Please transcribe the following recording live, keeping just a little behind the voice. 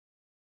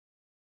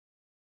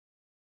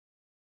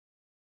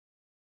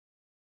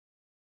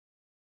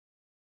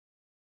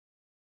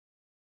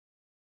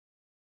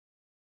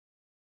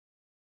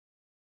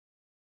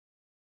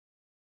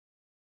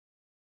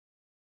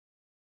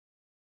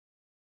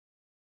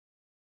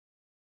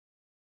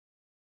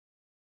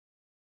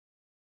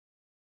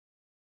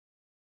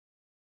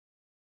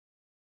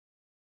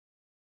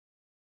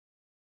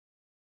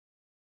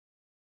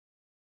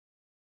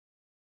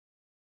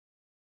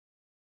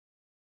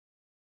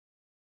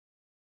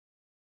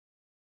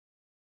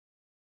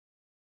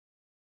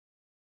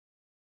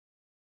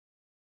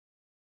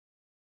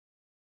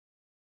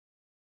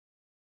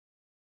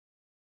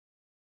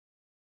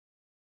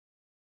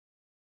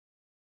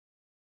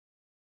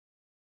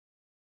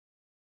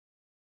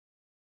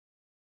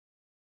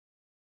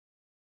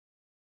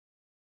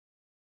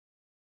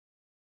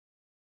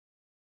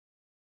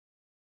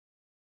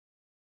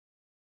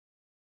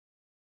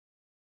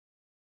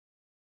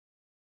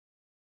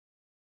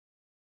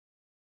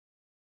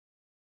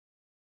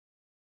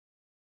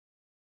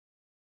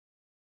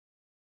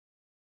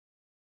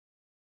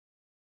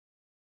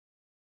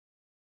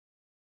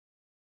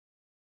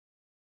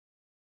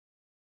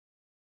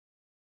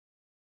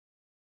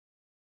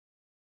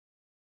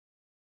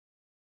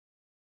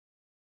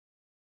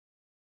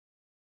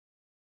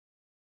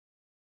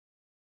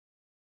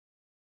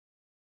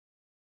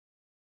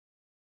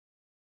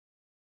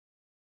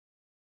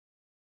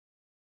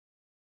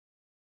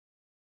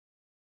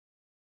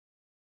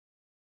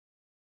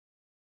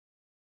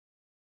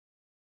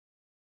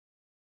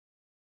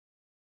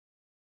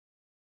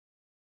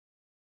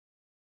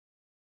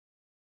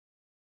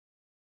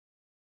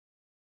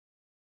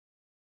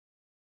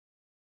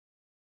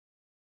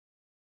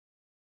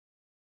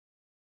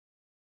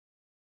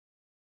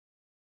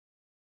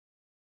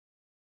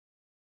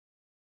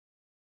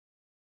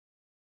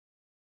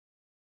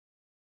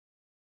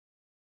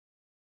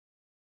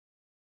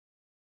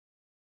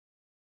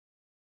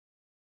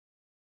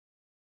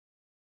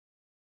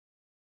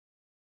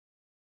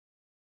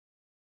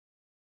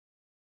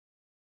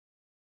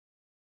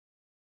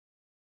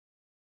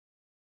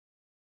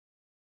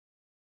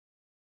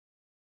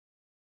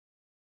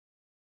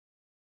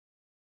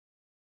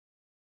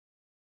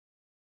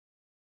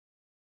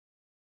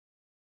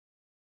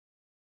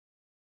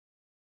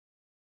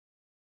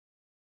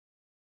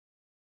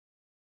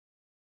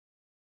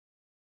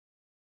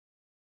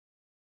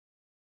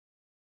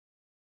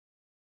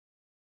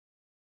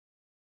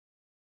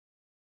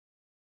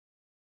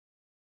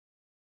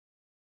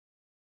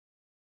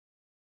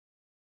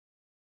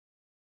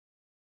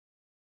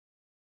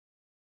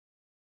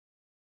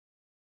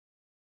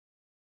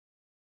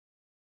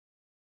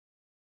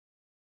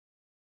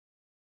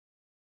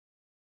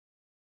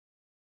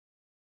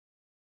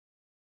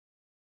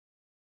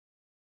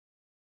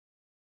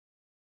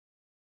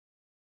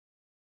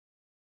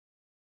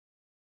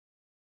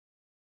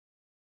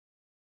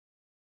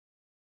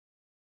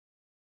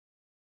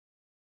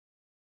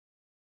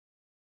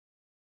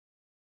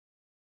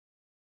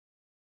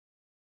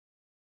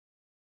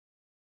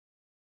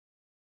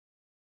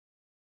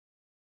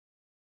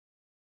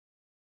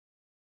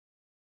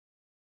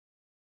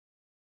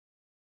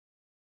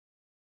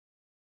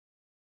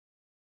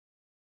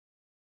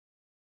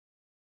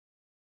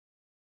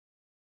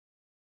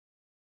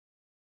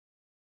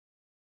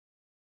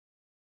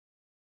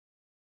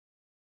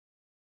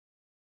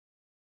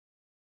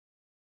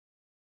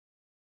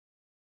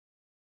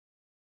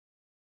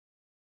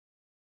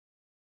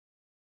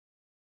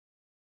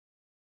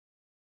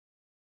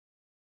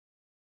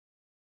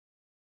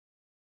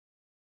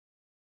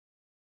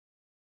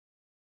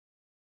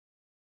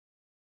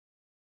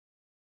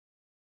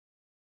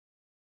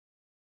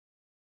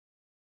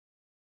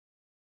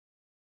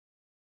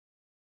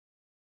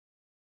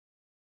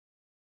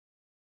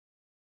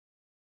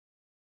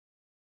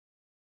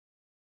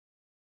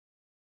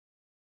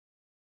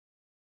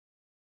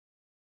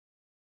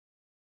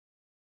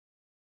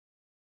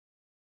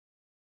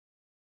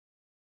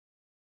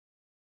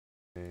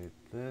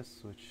this,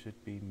 which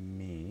should be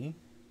me.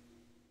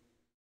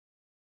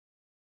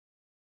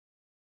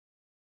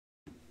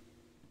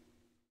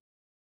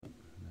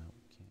 No,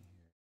 can't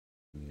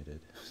hear.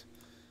 Muted.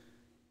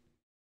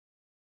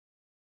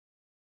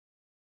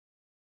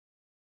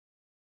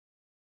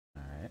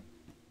 All right.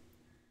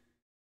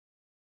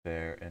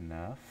 Fair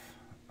enough.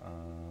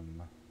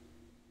 And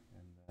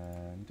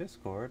then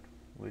Discord,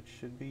 which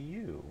should be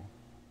you.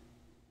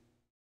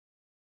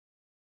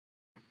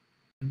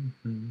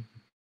 Mm-hmm.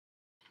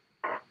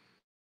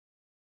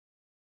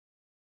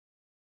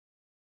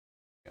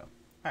 Go. All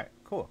right,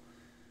 cool.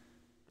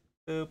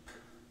 Boop.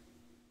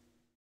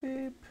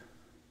 Beep.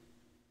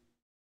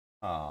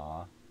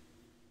 Aw.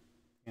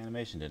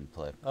 Animation didn't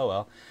play. Oh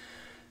well.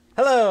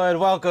 Hello and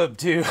welcome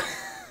to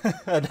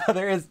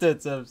another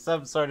instance of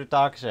some sort of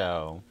talk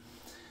show.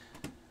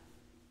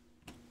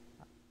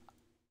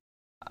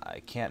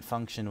 I can't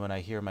function when I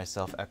hear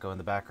myself echo in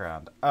the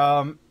background.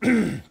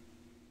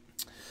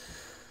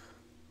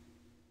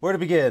 Where to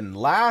begin?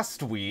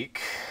 Last week,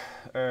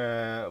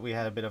 we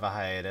had a bit of a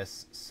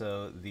hiatus,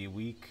 so the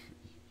week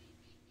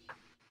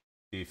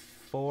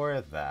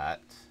before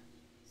that,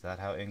 is that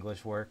how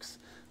English works?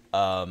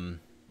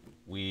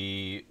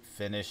 We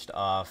finished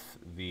off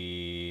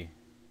the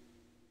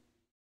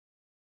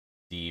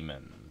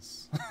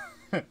demons.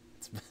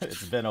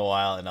 It's been a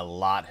while, and a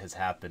lot has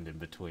happened in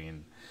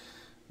between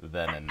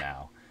then and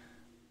now.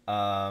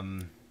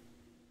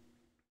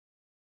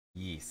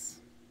 Yes.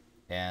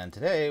 And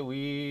today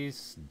we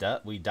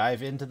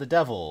dive into the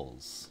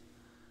devils.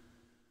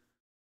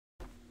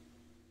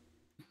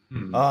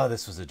 Oh,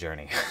 this was a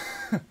journey.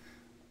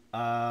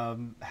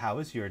 How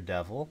is your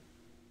devil?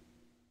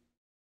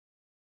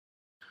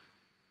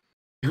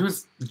 It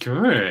was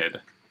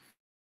good.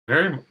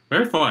 Very,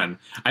 very fun.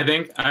 I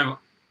think I've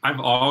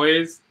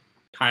always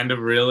kind of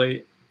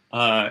really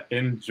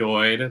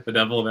enjoyed the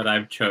devil that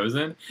I've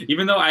chosen,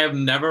 even though I have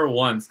never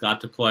once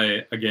got to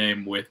play a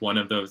game with one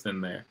of those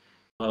in there.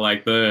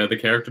 Like the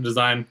character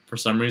design, for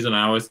some reason,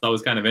 I always thought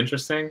was kind of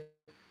interesting.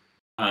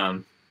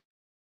 And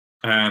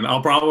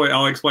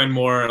I'll explain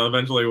more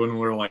eventually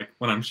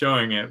when I'm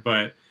showing it,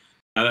 but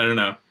I don't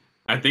know.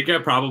 I think I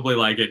probably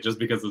like it just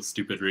because of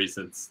stupid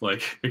reasons,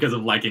 like because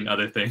of liking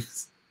other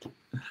things.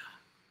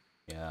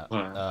 Yeah,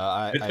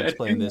 I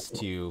explained this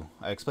to you.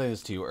 I explained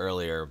this to you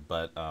earlier,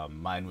 but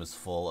mine was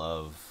full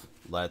of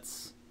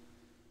let's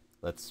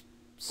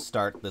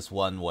start this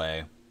one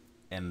way,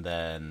 and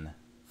then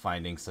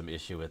finding some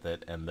issue with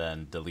it, and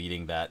then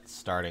deleting that,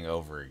 starting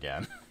over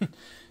again,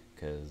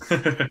 because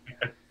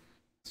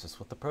it's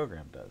just what the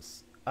program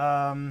does.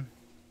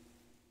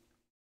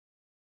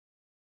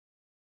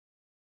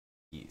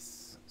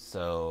 Yes.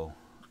 So,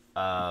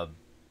 I'm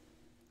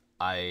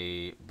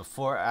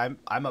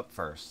up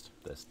first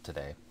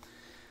today,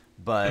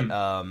 but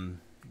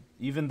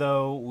even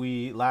though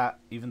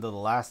the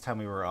last time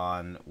we were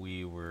on,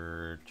 we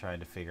were trying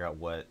to figure out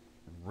what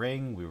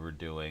ring we were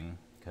doing,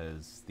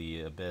 because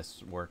the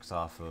abyss works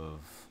off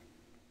of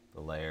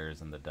the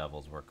layers and the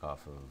devils work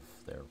off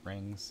of their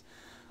rings.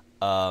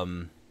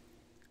 I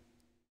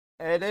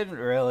didn't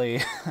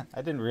really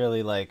I didn't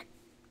really like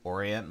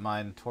orient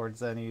mine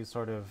towards any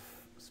sort of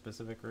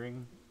specific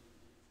ring,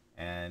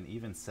 and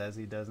even says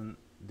he didn't,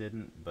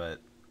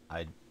 but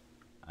I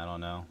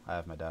don't know. I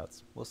have my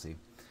doubts. We'll see.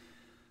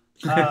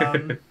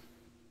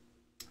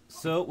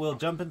 So we'll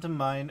jump into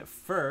mine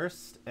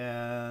first,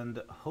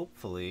 and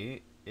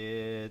hopefully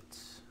it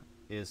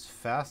is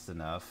fast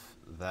enough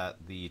that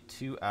the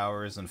 2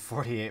 hours and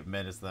 48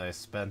 minutes that I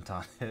spent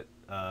on it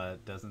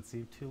doesn't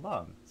seem too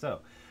long.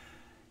 So,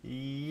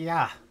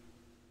 yeah.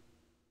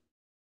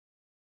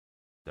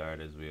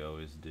 Start as we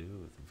always do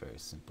with a very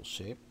simple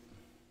shape.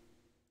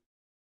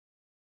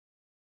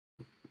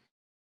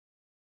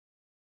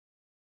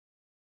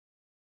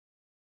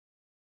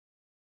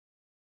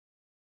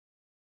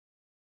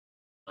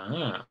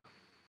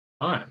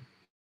 Fine.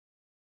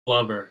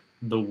 Flubber,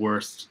 the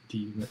worst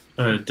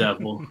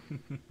devil.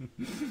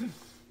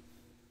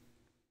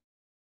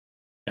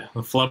 Yeah,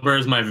 Flubber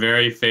is my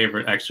very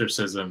favorite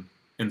exorcism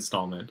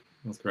installment.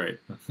 That's great.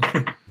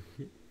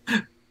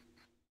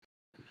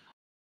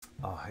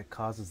 Oh, it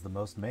causes the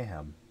most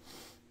mayhem.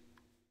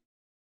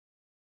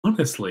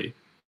 Honestly,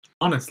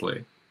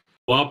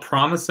 while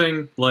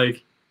promising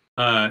like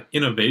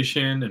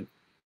innovation and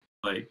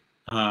like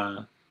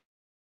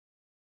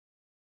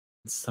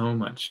so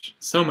much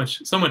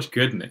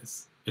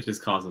goodness, it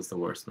just causes the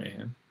worst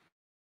mayhem.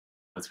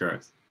 That's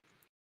gross.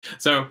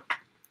 So,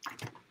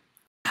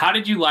 how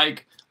did you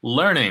like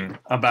learning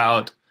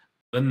about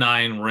the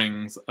 9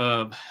 rings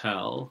of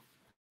hell?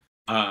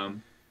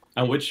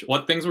 And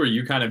what things were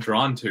you kind of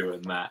drawn to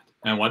in that?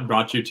 And what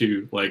brought you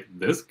to like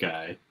this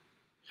guy?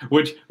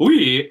 Which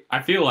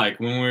I feel like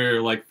when we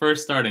were like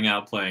first starting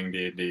out playing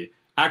D&D,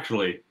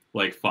 actually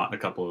like fought a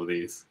couple of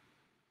these.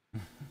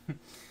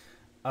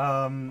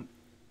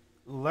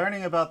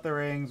 Learning about the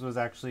rings was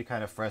actually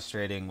kind of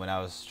frustrating when I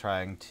was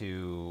trying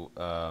to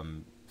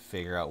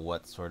figure out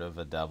what sort of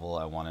a devil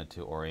I wanted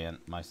to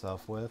orient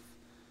myself with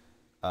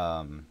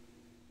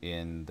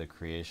in the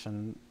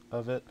creation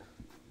of it.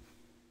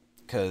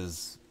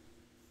 because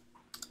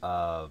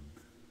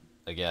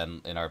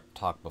again, in our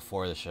talk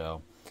before the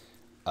show,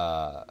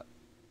 uh,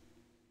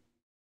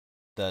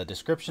 the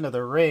description of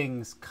the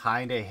rings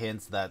kind of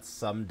hints that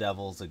some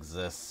devils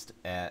exist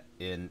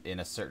in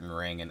a certain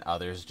ring, and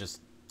others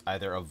just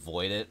either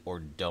avoid it or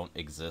don't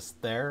exist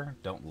there,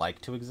 don't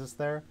like to exist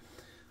there.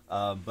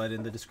 But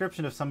in the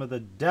description of some of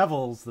the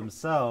devils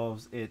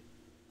themselves,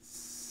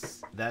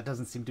 that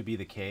doesn't seem to be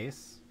the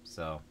case.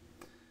 So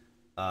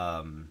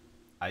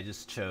I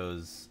just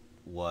chose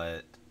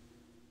what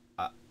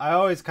I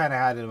always kind of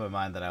had it in my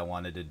mind that I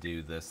wanted to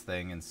do this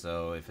thing, and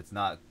so if it's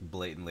not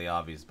blatantly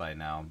obvious by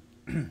now,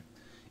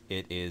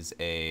 it is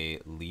a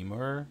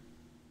lemur.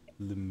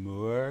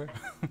 Lemur.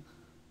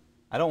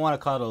 I don't want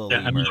to call it a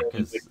lemur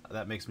because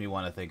that makes me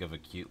want to think of a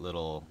cute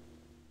little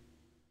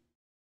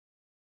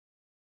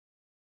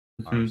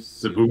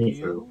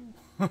marsupial.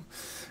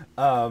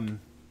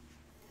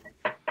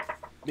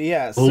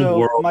 Yeah.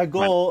 So my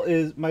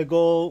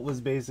goal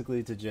was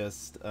basically to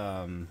just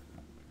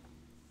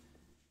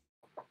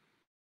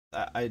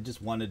I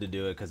just wanted to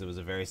do it because it was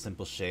a very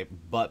simple shape,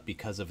 but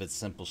because of its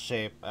simple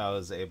shape, I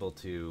was able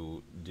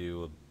to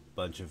do a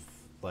bunch of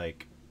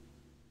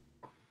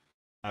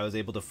I was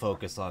able to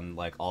focus on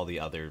like all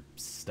the other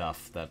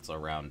stuff that's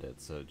around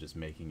it, so just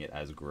making it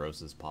as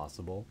gross as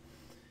possible.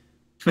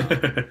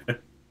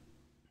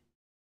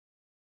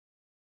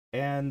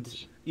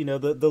 And you know,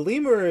 the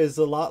lemur is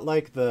a lot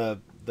like the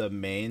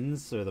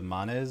manes or the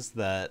manes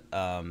that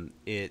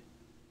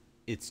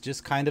it's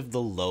just kind of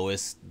the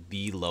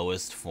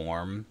lowest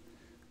form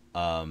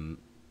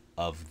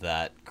of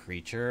that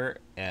creature,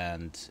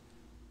 and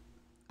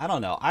I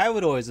don't know. I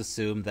would always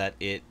assume that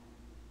it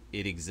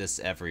exists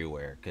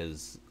everywhere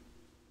because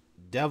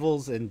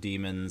devils and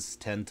demons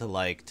tend to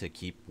like to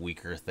keep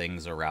weaker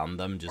things around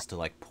them just to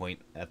like point,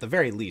 at the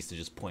very least, to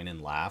just point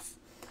and laugh.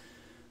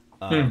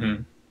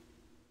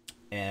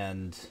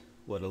 And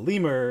what a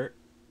lemur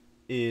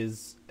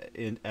is,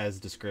 as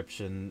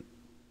description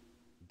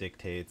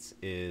dictates,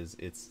 is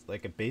it's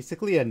like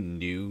basically a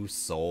new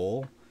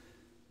soul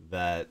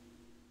that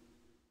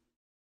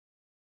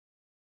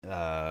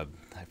I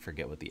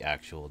forget what the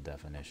actual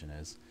definition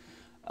is.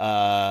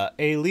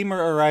 A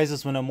lemur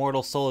arises when a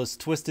mortal soul is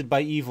twisted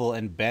by evil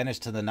and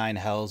banished to the 9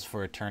 hells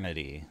for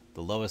eternity.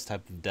 The lowest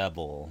type of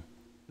devil.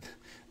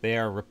 They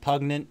are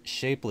repugnant,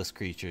 shapeless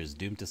creatures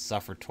doomed to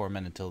suffer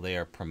torment until they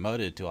are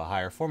promoted to a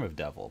higher form of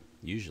devil,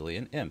 usually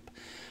an imp.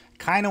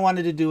 Kind of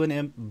wanted to do an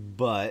imp,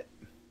 but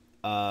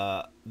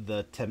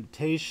the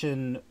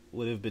temptation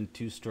would have been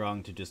too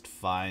strong to just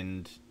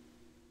find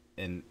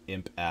an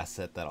imp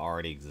asset that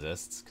already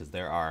exists, because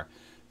there are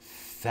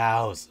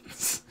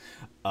thousands.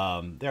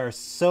 There are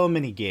so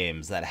many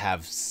games that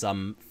have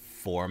some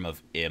form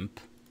of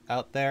imp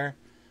out there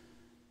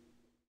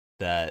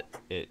that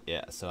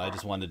so I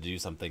just wanted to do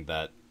something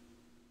that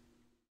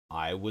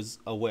I was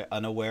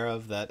unaware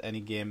of that any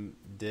game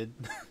did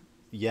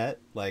yet.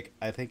 Like,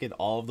 I think in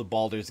all of the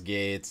Baldur's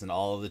Gates and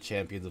all of the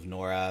Champions of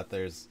Norath,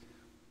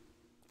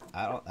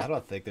 I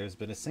don't think there's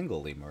been a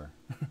single lemur.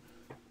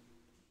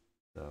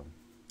 So,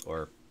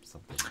 or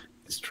something.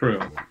 It's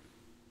true.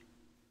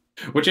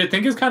 Which I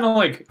think is kind of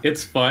like,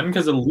 it's fun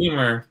because a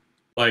lemur,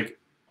 like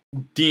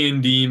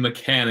D&D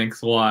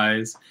mechanics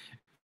wise,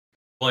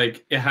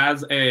 like it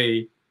has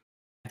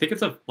I think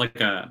it's a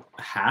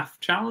half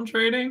challenge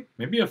rating,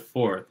 maybe a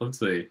fourth. Let's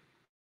see.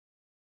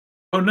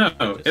 Oh no,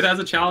 it has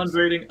a challenge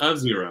rating of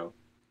 0.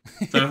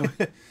 So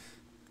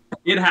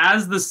it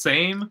has the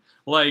same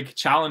like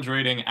challenge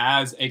rating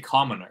as a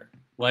commoner.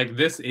 Like,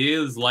 this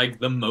is like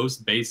the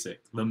most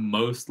basic, the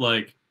most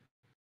like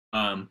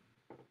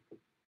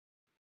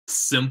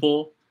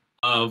simple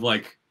of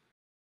like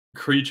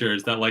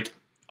creatures that like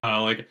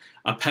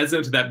a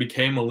peasant that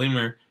became a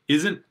lemur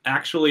isn't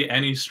actually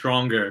any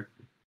stronger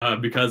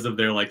because of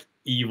their like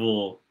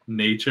evil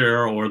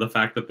nature or the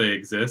fact that they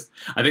exist.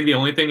 I think the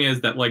only thing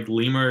is that like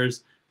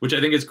lemurs, which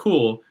I think is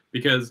cool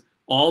because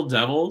all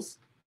devils,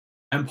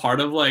 and part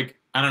of like,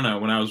 I don't know,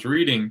 when I was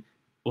reading,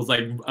 was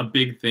like a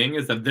big thing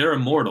is that they're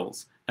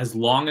immortals as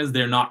long as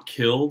they're not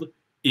killed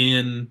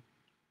in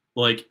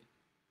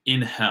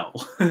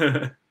hell.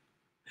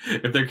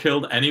 If they're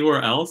killed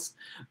anywhere else,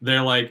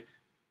 they're like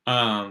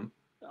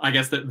I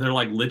guess that they're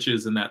like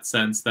liches in that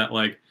sense, that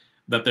like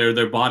that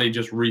their body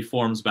just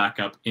reforms back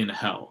up in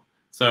hell.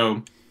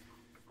 So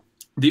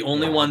the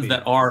only ones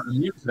that are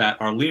immune to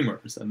that are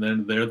lemurs, and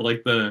then they're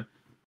like that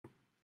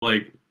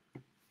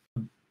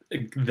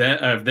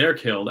if they're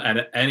killed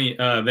at any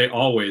they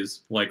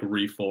always like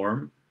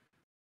reform.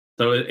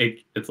 So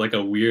it's like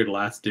a weird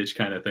last ditch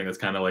kind of thing that's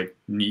kind of like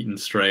neat and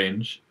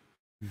strange.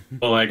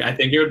 But like, I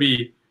think it would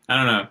be, I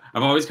don't know,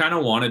 I've always kind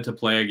of wanted to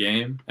play a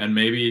game, and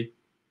maybe,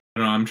 I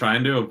don't know, I'm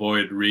trying to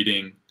avoid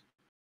reading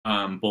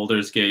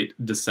Baldur's Gate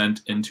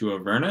Descent into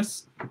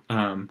Avernus,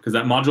 because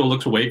that module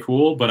looks way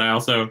cool, but I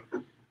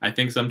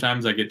think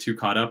sometimes I get too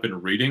caught up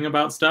in reading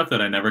about stuff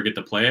that I never get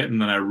to play it,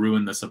 and then I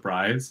ruin the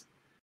surprise.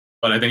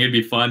 But I think it'd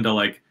be fun to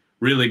like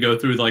really go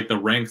through like the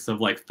ranks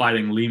of like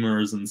fighting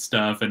lemurs and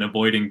stuff and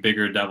avoiding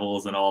bigger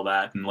devils and all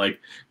that and like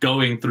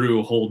going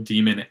through whole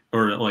demon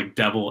or like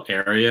devil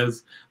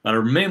areas that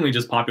are mainly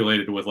just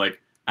populated with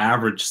like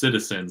average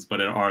citizens,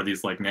 but it are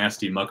these like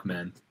nasty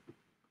muckmen.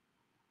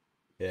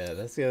 Yeah,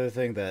 that's the other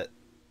thing that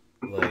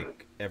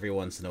like every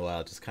once in a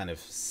while just kind of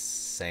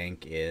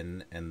sank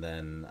in, and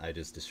then I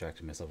just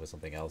distracted myself with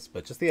something else.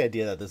 But just the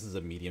idea that this is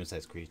a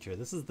medium-sized creature,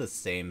 this is the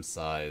same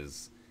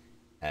size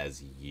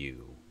as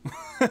you.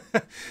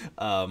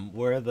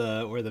 Where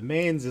the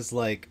mains is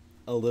like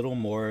a little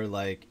more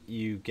like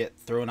you get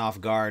thrown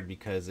off guard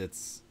because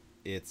it's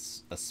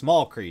a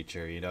small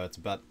creature. You know,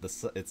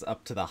 it's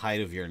up to the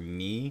height of your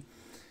knee,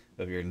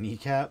 of your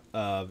kneecap.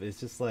 It's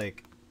just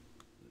like,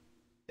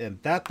 and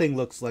that thing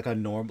looks like a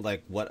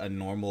like what a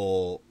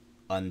normal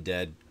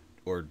undead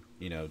or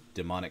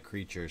demonic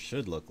creature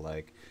should look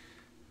like,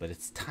 but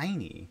it's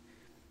tiny.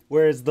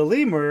 Whereas the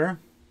lemur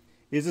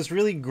is this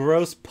really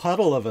gross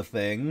puddle of a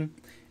thing,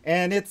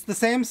 and it's the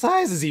same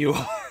size as you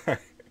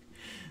are.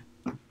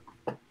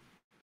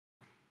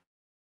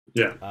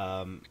 Yeah.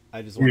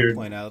 I just want to Weird.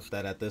 point out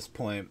that at this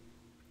point,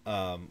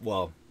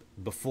 well,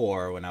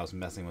 before when I was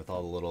messing with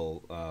all the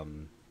little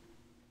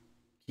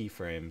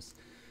keyframes,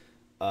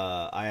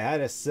 I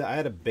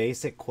had a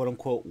basic quote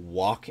unquote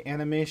walk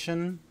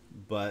animation,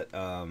 but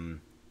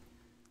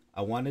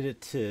I wanted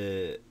it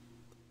to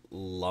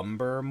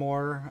lumber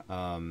more.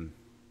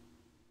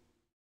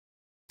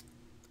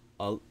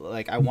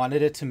 Like I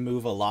wanted it to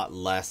move a lot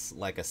less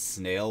like a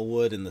snail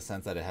would, in the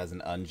sense that it has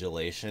an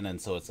undulation,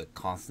 and so it's a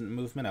constant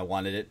movement. I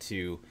wanted it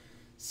to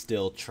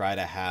still try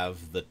to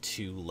have the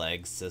two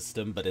leg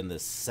system, but in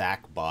this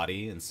sack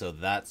body, and so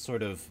that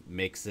sort of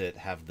makes it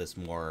have this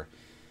more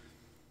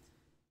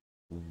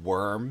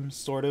worm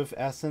sort of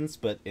essence,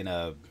 but in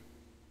a,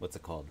 what's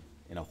it called?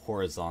 In a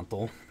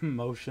horizontal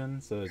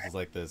motion. So it's just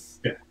like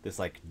Yeah. this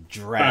like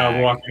Child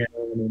drag, walking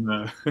around in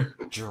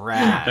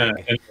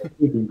drag, in a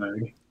sleeping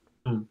bag.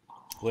 Hmm.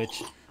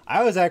 which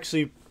I was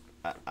actually,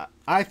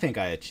 I think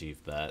I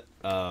achieved that.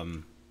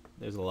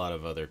 There's a lot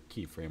of other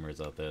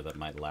keyframers out there that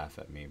might laugh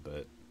at me,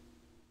 but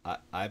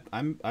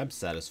I'm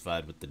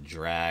satisfied with the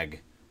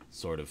drag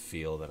sort of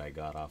feel that I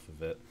got off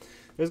of it.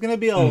 There's gonna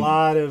be a Hmm.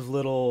 lot of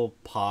little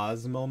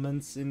pause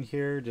moments in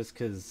here, just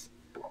because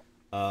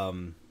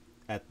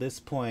at this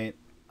point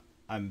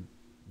I'm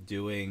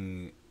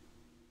doing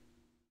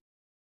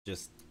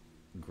just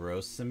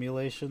gross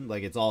simulation.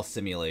 Like it's all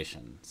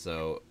simulation,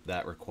 so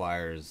that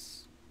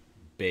requires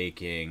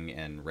baking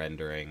and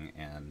rendering,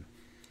 and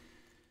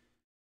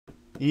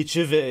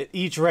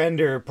each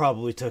render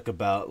probably took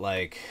about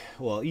like,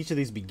 well, each of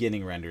these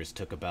beginning renders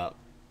took about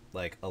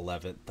like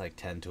 11, like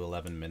 10 to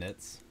 11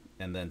 minutes,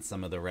 and then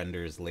some of the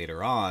renders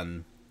later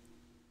on,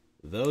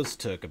 those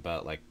took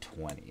about like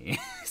 20.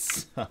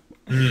 So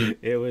Hmm.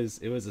 it was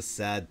a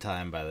sad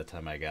time by the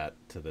time I got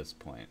to this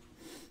point.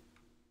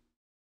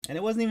 And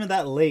it wasn't even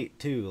that late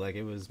too. Like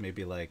it was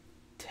maybe like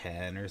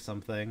 10 or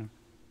something.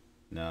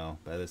 No,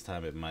 by this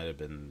time it might have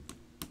been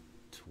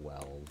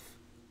 12.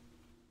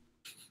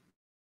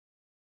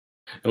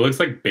 It looks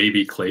like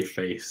baby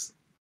Clayface,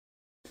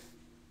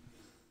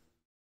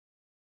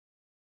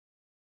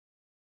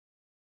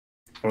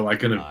 or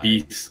like an I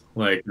obese,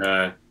 like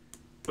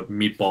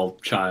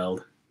meatball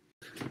child.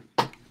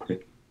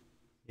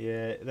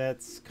 Yeah,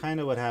 that's kind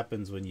of what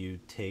happens when you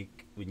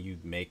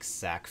make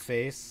sack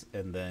face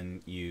and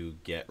then you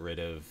get rid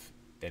of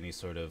any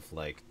sort of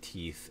like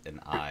teeth and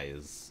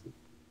eyes.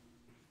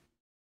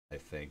 I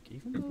think,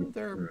 even though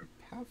there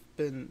have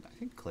been, I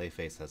think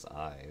Clayface has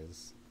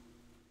eyes.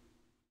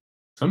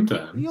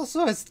 He Sometimes,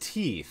 also has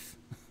teeth.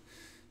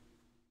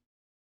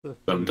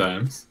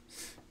 sometimes.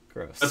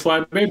 That's Gross.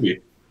 why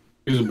baby.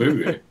 He's a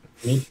baby.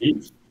 He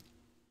eats.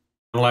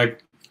 And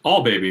like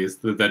all babies,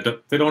 they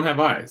don't have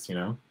eyes.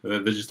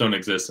 They just don't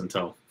exist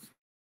until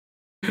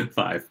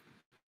 5.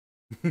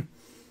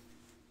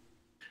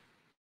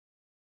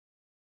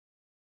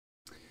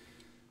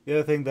 The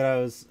other thing that I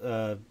was,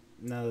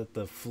 now that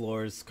the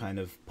floors kind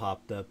of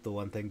popped up, the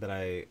one thing that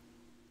I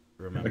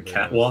The remembered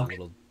I was a catwalk.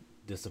 little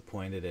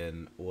disappointed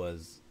in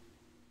was,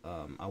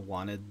 I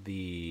wanted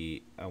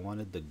the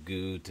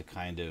goo to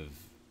kind of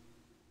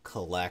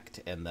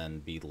collect and then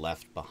be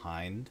left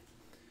behind,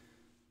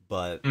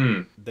 but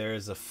Mm.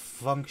 there's a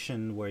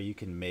function where you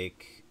can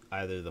make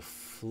either the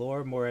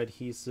floor more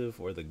adhesive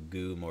or the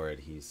goo more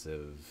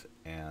adhesive,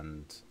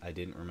 and I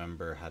didn't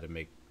remember how to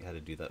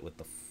do that with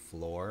the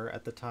floor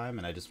at the time,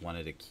 and I just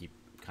wanted to keep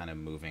kind of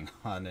moving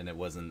on, and it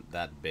wasn't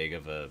that big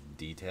of a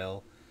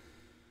detail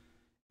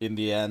in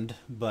the end.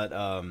 But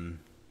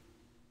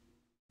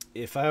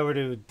if I were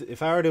to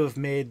have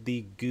made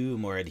the goo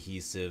more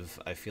adhesive,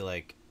 I feel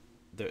like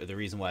the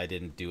reason why I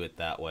didn't do it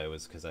that way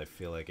was because I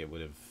feel like it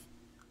would have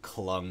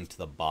clung to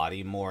the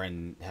body more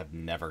and have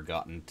never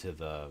gotten to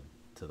the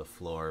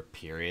floor,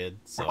 period.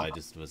 So I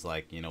just was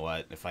like, you know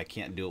what, if I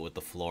can't do it with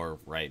the floor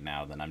right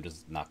now, then I'm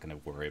just not going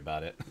to worry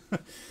about it.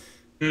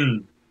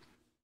 Mm.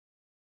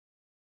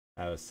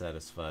 I was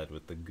satisfied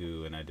with the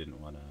goo, and I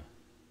didn't want to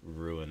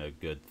ruin a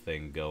good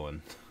thing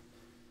going.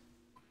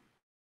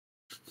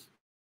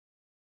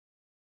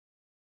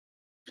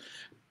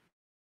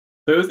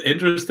 So it was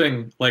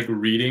interesting, like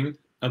reading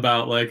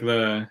about like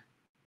the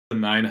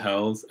nine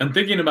hells and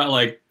thinking about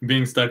like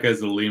being stuck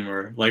as a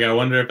lemur. Like I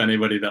wonder if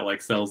anybody that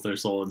like sells their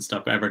soul and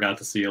stuff ever got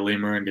to see a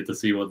lemur and get to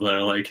see what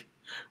they're like,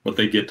 what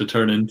they get to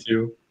turn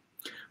into.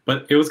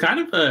 But it was kind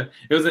of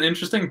it was an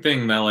interesting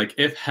thing that like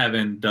if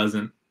heaven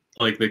doesn't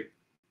like the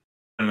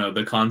I don't know,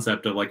 the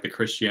concept of like the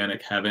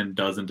Christianic heaven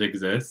doesn't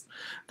exist.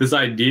 This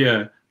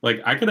idea,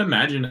 like I could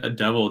imagine a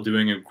devil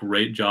doing a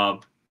great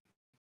job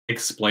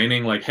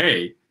explaining like,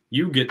 hey,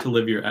 you get to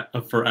live your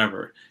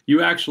forever.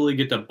 You actually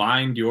get to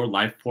bind your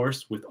life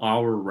force with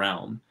our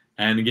realm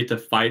and get to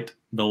fight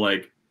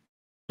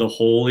the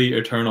holy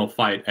eternal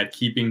fight at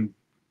keeping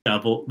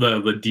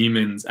the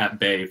demons at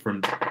bay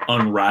from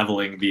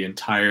unraveling the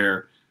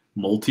entire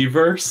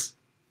multiverse.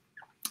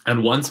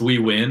 And once we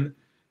win,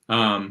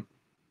 um,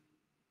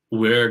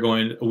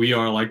 we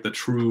are like the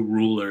true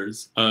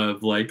rulers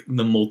of like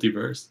the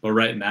multiverse. But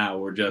right now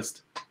we're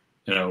just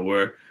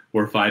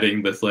we're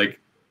fighting this like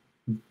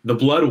the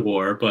blood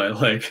war,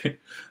 but like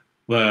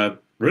the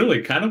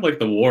really kind of like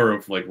the war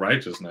of like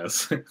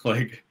righteousness,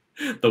 like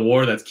the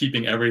war that's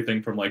keeping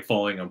everything from like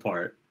falling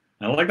apart.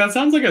 And like that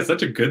sounds like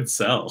such a good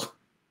sell,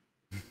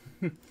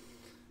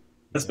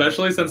 Yeah,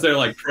 especially since they're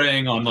like that's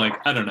preying on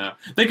like I don't know,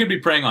 they could be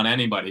preying on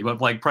anybody,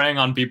 but like preying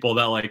on people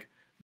that like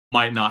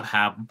might not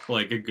have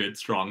like a good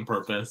strong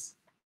purpose.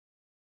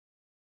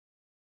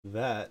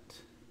 that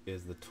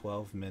is the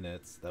 12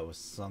 minutes that was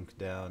sunk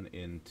down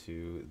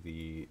into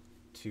the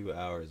 2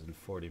 hours and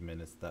 40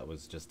 minutes that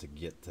was just to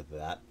get to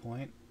that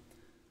point.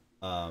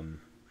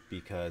 Um,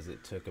 because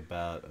it took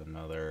about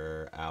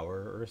another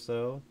hour or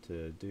so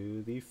to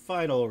do the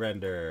final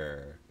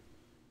render.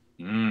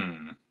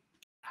 Mm,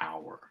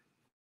 power.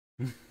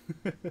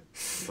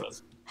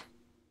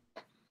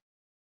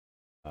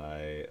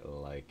 I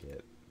like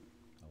it.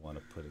 I want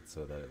to put it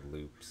so that it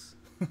loops.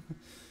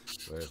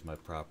 Where's my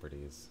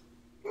properties?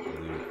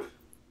 Loop.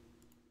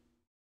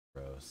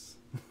 Gross.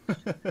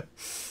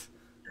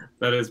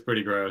 That is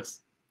pretty gross.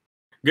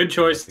 Good Yeah,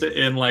 choice to because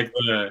in like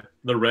the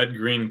red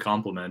green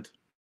complement.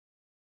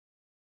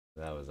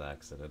 that was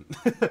accident.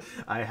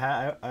 I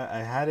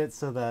had it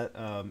so that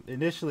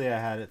initially I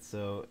had it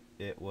so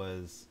it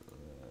was.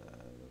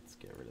 Let's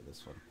get rid of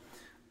this one.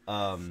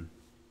 Um,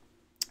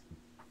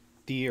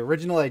 the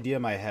original idea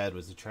in my head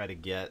was to try to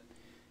get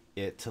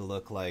it to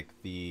look like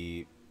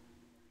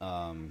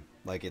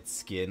its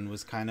skin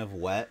was kind of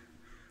wet,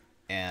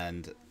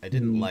 and I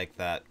didn't Mm. like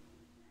that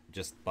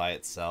just by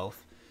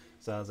itself.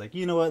 So I was like,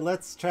 you know what?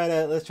 Let's try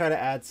to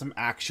add some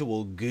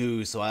actual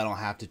goo, so I don't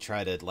have to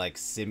try to like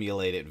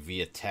simulate it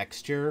via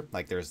texture.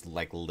 Like there's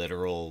like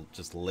literal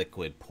just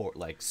liquid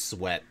like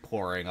sweat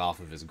pouring off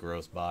of his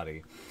gross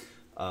body.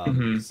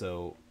 Hmm.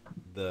 So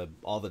the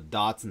all the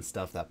dots and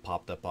stuff that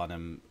popped up on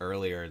him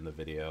earlier in the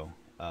video,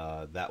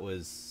 that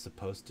was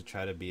supposed to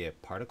try to be a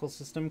particle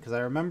system, because I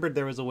remembered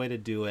there was a way to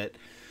do it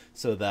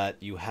so that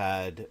you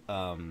had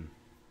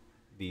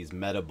these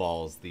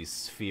metaballs, these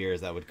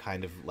spheres that would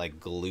kind of like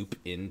gloop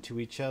into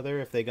each other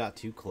if they got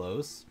too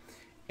close.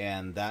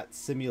 And that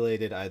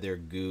simulated either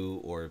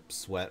goo or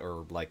sweat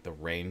or like the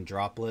rain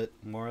droplet,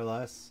 more or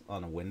less,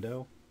 on a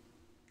window.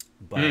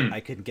 But Mm. I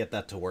couldn't get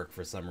that to work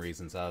for some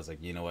reason, so I was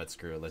like, you know what,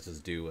 screw it. Let's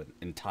just do an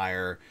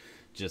entire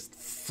just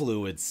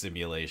fluid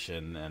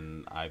simulation.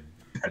 And I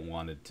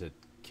wanted to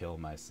kill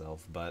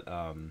myself. But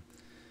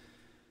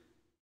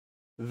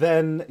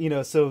then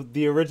so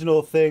the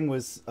original thing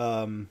was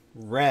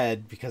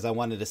red, because I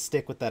wanted to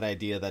stick with that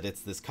idea that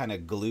it's this kind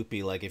of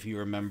gloopy, like if you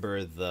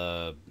remember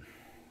the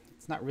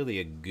it's not really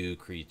a goo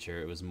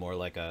creature, it was more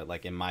like a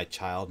like in my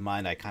child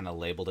mind I kind of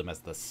labeled him as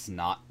the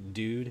snot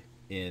dude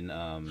in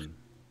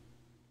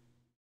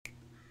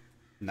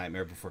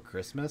Nightmare Before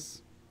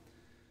Christmas.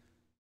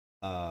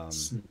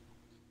 um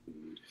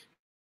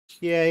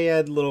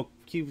yeah,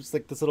 he was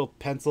like this little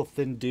pencil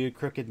thin dude,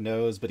 crooked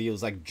nose, but he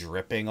was like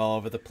dripping all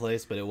over the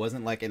place. But it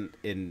wasn't like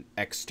an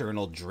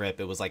external drip,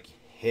 it was like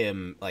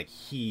him, like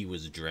he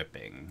was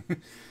dripping.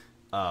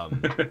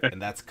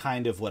 And that's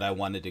kind of what I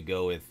wanted to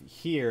go with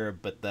here.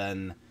 But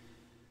then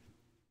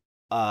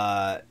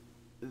uh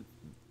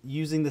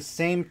using the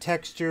same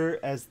texture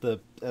as the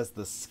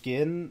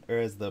skin, or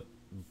as the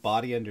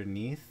body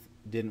underneath,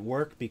 didn't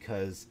work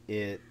because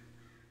it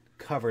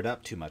covered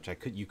up too much.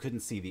 You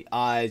couldn't see the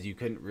eyes, you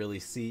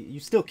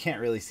still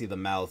can't really see the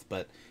mouth,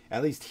 but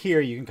at least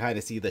here you can kind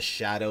of see the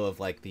shadow of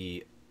like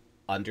the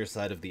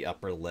underside of the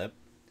upper lip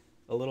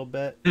a little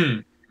bit.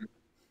 Mm.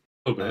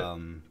 A bit.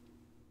 Um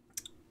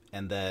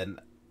and then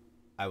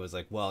I was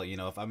like, well,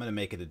 if I'm gonna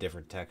make it a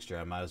different texture,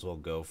 I might as well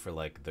go for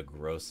like the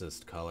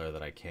grossest color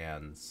that I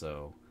can.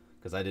 So,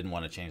 because I didn't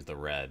want to change the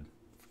red,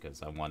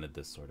 because I wanted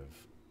this sort of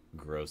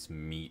gross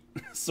meat,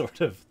 sort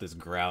of this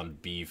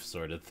ground beef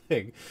sort of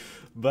thing.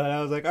 But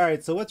I was like, all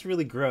right, so what's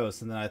really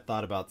gross? And then I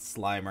thought about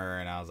Slimer,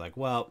 and I was like,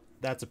 well,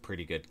 that's a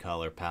pretty good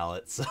color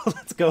palette. So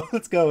let's go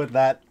with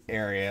that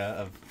area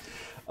of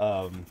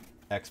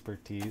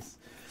expertise.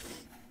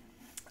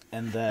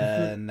 And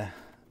then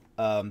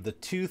the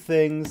two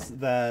things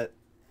that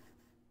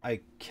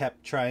I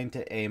kept trying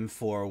to aim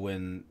for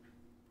when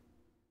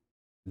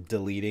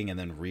deleting and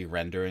then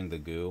re-rendering the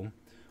goo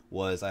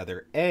was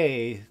either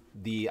A,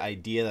 the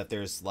idea that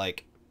there's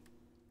like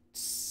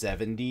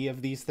 70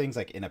 of these things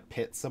like in a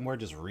pit somewhere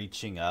just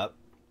reaching up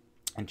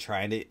and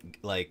trying to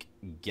like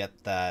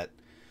get that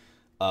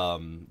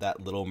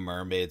little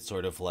mermaid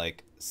sort of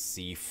like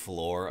sea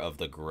floor of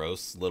the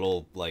gross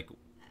little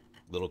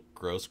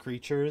gross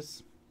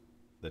creatures,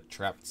 the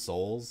trapped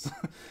souls.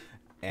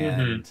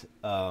 Mm-hmm.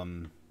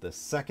 And the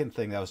second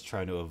thing that I was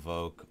trying to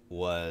evoke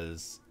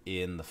was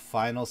in the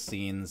final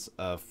scenes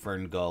of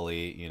Fern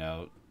Gully,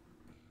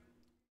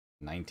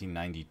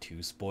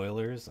 1992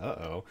 spoilers.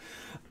 Uh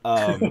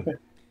oh.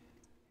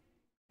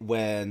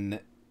 When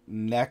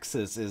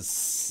Nexus is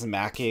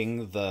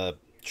smacking the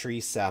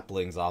tree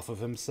saplings off of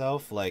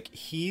himself, like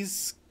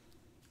he's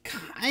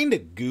kind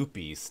of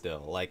goopy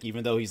still. Like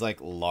even though he's like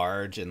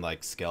large and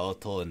like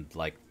skeletal and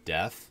like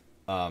death,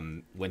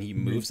 when he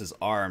moves his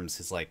arms,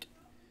 his like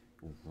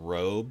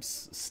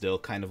robes still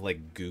kind of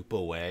like goop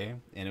away,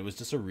 and it was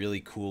just a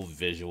really cool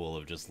visual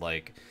of just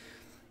like.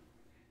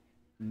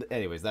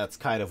 Anyways, that's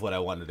kind of what I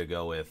wanted to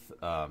go with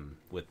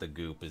the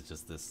goop is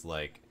just this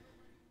like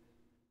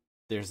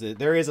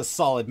there is a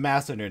solid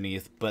mass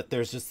underneath, but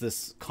there's just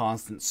this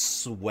constant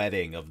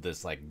sweating of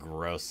this like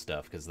gross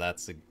stuff because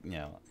that's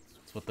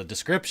what the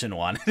description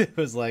wanted. It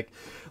was like,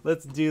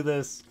 let's do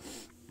this,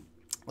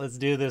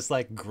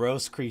 like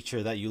gross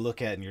creature that you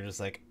look at and you're just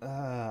like,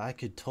 I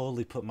could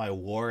totally put my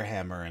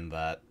warhammer in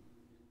that,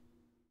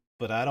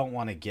 but I don't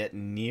want to get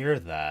near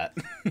that.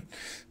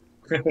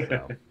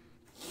 So.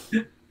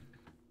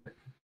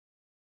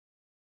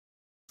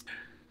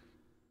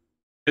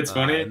 It's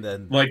funny, And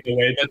then like the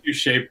way that you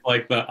shape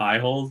like the eye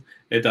holes.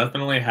 It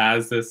definitely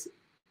has this.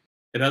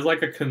 It has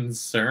like a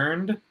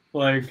concerned,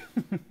 like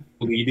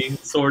bleeding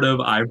sort of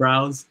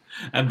eyebrows,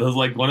 and those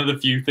like one of the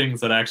few things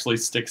that actually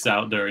sticks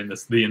out during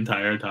this the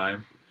entire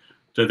time,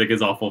 which I think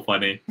is awful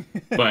funny.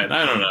 But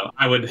I don't know.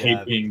 I would hate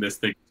yeah, being this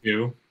thing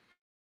too.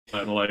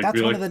 I'd like that's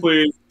be one of like, the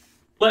please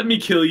let me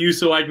kill you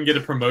so I can get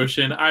a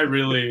promotion. I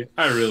really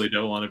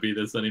don't want to be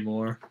this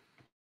anymore.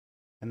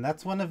 And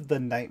that's one of the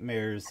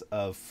nightmares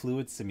of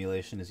fluid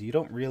simulation is you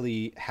don't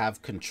really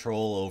have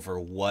control over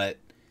what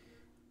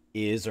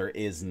is or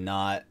is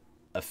not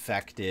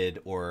affected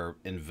or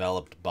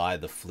enveloped by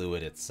the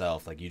fluid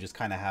itself. Like you just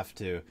kind of have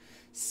to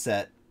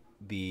set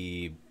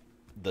the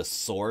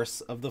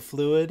source of the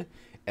fluid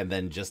and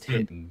then just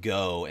hit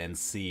go and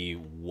see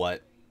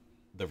what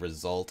the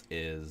result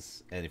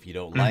is. And if you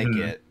don't like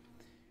Mm-hmm. it,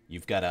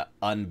 you've got to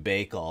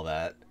unbake all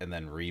that and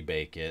then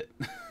rebake it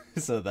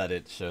so that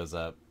it shows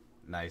up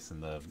nice in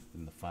the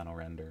final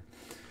render.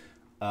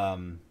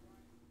 Um,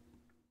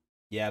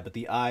 yeah, but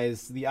the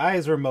eyes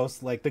were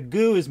most like the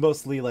goo is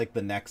mostly like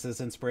the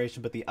Nexus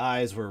inspiration, but the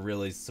eyes were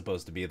really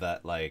supposed to be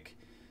that like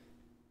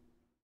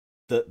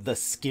the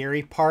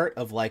scary part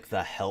of like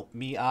the help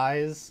me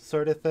eyes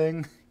sort of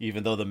thing.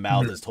 Even though the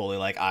mouth is totally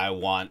like I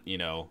want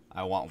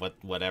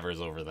whatever's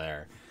over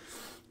there.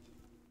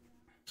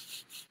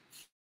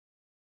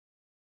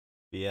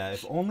 But yeah,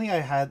 if only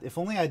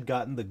I'd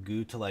gotten the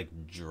goo to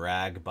like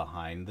drag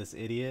behind this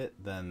idiot,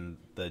 then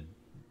the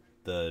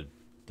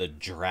the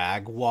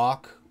drag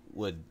walk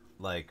would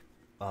like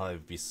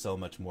it'd be so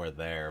much more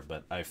there,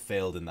 but I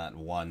failed in that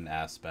one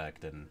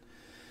aspect and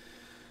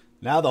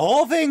now the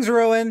whole thing's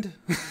ruined.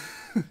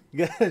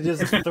 You gotta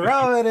just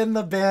throw it in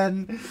the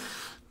bin.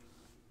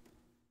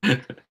 All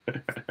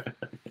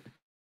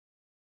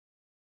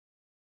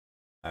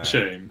right.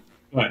 Shame,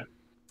 but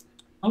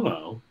oh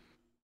well,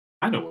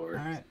 kind of All works.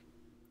 right.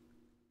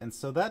 And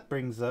so that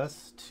brings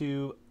us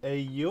to a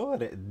your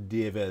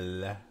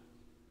devil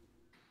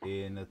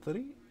in a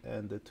three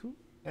and a two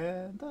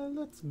and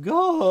let's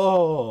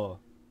go.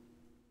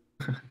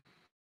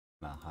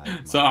 Not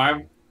hide So my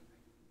I've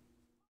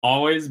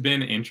always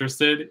been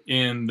interested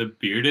in the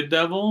bearded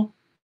devil,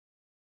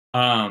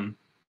 um,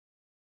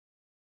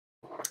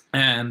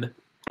 and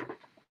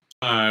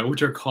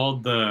which are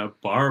called the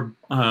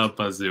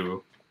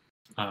bazoo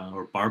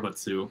or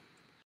Barbatsu.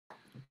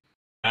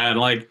 And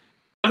like,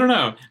 I don't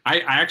know.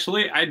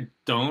 I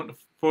don't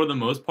for the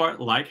most part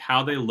like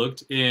how they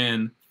looked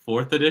in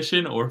fourth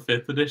edition or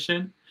fifth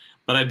edition,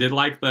 but I did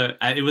like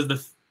it was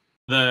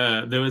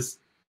the there was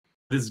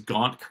this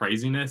gaunt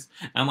craziness,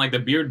 and like the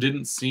beard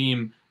didn't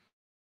seem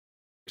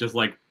just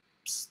like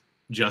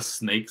just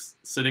snakes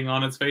sitting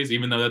on its face,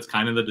 even though that's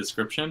kind of the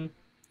description.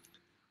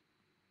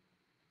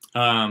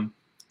 Um,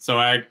 so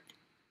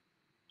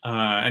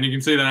and you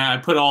can see that I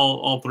put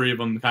all three of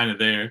them kind of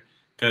there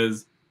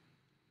because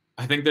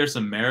I think there's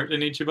some merit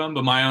in each of them,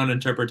 but my own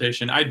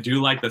interpretation, I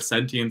do like the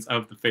sentience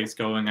of the face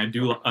going. I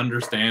do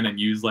understand and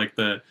use like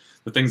the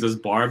things as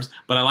barbs,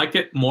 but I like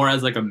it more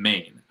as like a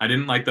mane. I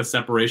didn't like the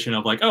separation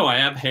of like, oh, I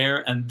have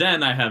hair and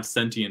then I have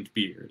sentient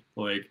beard.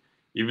 Like,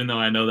 even though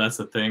I know that's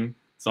a thing.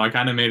 So I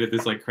kind of made it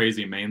this like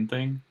crazy mane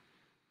thing.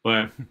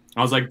 But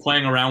I was like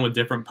playing around with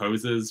different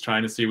poses,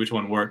 trying to see which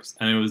one works,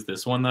 and it was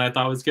this one that I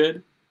thought was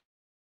good.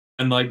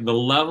 And like the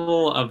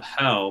level of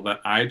hell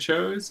that I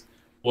chose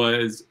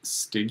was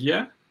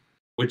Stygia,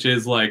 which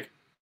is like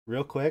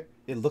Real quick,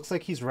 it looks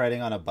like he's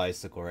riding on a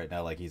bicycle right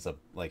now, like he's Yeah,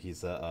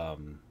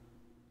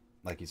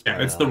 part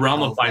it's of the like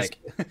realm of Hell's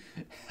bicycle.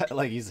 like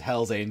like he's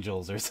Hell's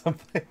Angels or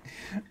something.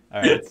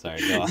 All right, sorry,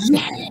 go on.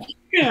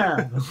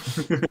 Yeah.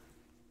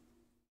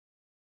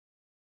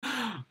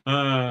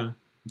 uh,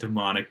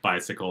 Demonic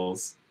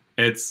bicycles.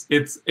 It's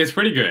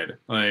pretty good.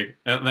 Like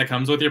that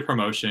comes with your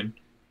promotion.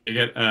 You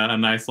get a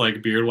nice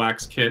like beard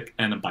wax kit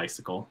and a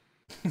bicycle.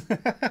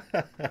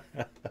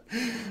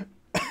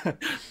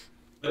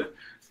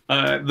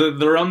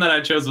 The realm that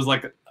I chose was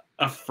like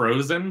a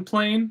frozen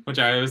plane, which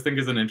I always think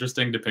is an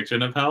interesting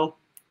depiction of hell.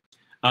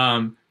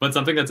 But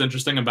something that's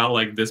interesting about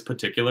like this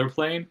particular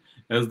plane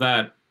is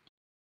that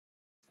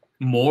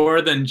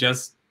more than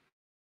just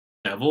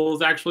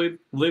devils actually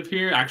live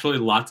here. Actually,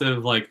 lots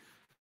of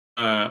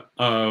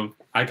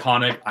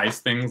iconic ice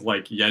things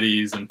like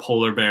yetis and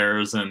polar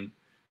bears and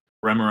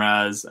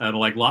remoras and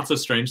like lots of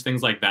strange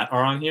things like that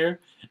are on here.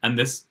 And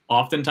this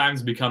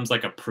oftentimes becomes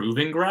like a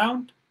proving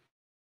ground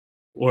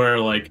where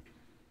like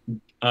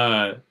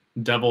uh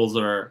devils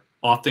are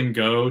often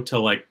go to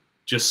like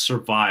just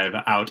survive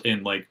out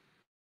in like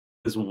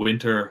this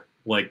winter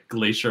like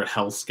glacier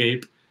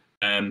hellscape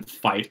and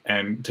fight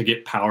and to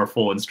get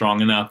powerful and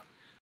strong enough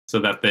so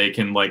that they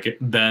can like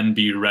then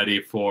be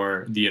ready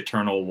for the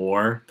eternal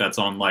war that's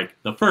on like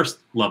the first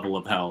level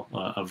of hell,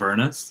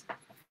 Avernus.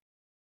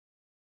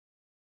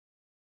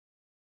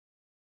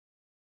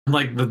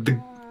 Like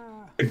the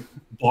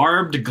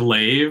barbed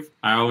glaive,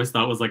 I always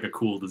thought was like a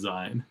cool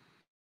design.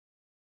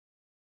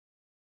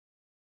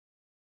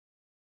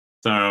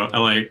 So I Yeah,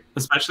 like,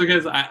 especially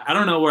because I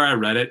don't know where I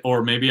read it,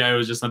 or maybe I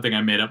was just something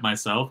I made up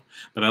myself.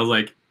 But I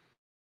like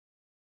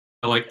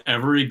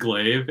every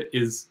glaive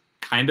is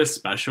kind of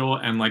special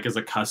and like is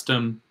a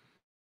custom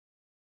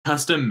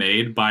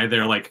made by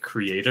their like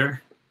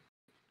creator,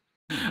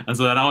 hmm. and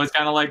so that always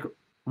kind of like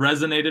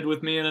resonated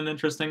with me in an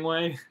interesting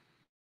way.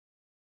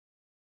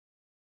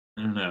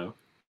 I don't know.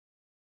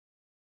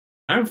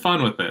 I had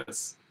fun with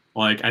this.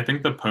 Like I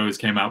think the pose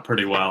came out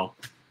pretty well.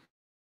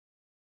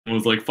 It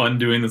was like fun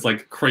doing this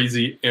like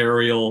crazy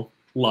aerial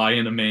lie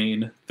in a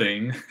mane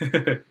thing.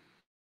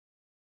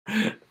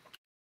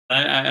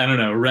 I don't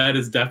know. Red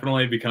has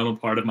definitely become a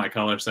part of my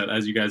color set,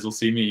 as you guys will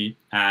see me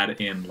add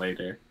in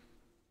later.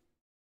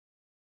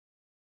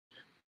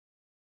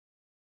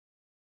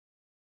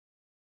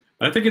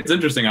 But I think it's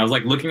interesting. I was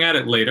like looking at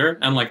it later,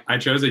 and like I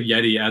chose a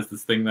Yeti as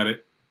this thing that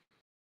it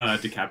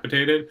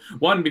decapitated.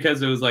 One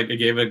because it was like it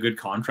gave a good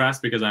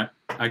contrast because I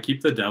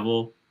keep the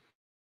devil,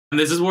 and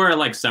this is where it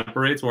like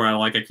separates. Where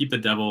I keep the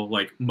devil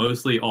like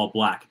mostly all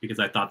black because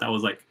I thought that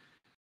was like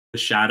the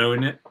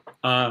shadowiness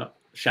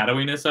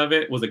of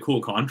it was a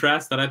cool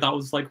contrast that I thought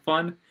was like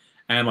fun.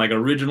 And like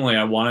originally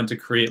I wanted to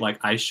create like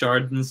ice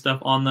shards and stuff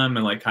on them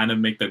and like kind of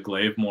make the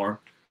glaive more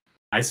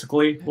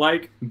icically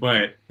like,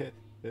 but It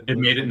it looks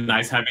made it like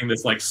nice having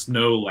this like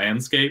snow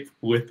landscape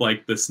with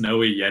like the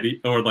snowy yeti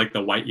or like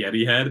the white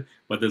yeti head,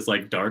 but this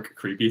like dark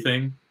creepy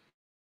thing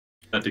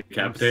that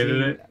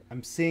decapitated it.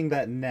 I'm seeing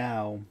that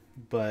now,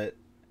 but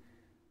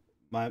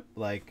my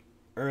like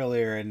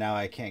earlier and now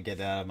I can't get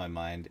it out of my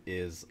mind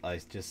is I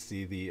just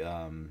see the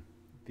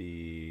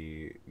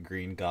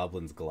Green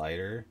Goblin's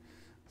glider.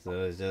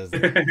 So it's just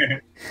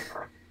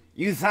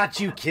you thought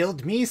you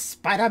killed me,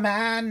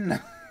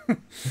 Spider-Man.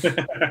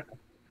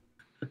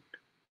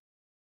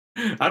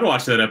 I'd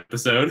watch that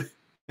episode.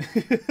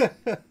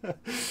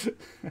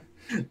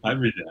 I'd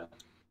read that.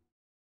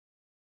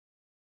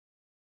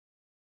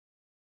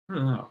 I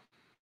don't know.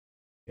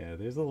 Yeah,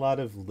 there's a lot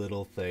of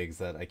little things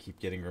that I keep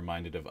getting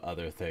reminded of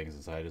other things,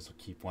 and so I just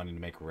keep wanting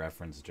to make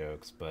reference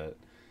jokes, but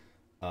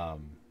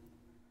um,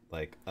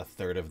 like a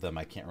third of them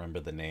I can't remember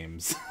the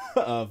names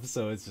of,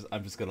 so it's just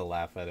I'm just gonna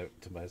laugh at it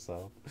to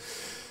myself.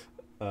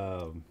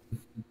 Um,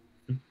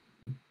 I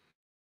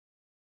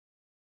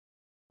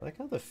like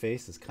how the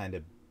face is kind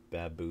of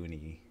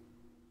baboony.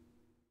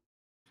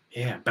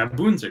 Yeah,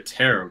 baboons are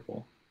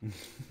terrible.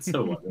 It's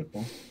so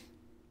wonderful.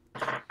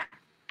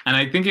 And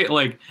I think it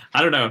like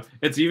I don't know.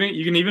 It's even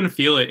you can even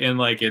feel it in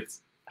like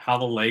it's how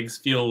the legs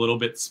feel a little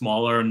bit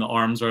smaller and the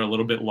arms are a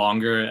little bit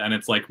longer, and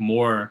it's like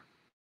more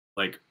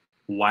like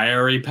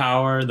wiry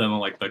power than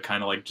like the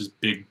kind of like just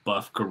big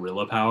buff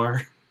gorilla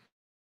power.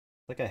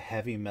 Like a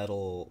heavy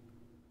metal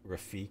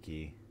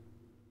Rafiki.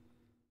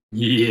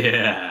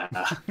 Yeah.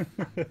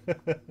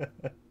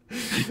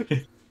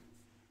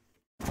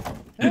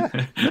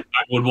 I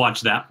would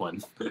watch that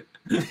one.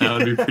 That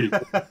would be pretty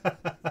cool.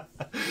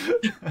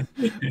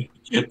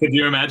 Could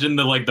you imagine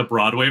the like the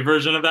Broadway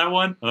version of that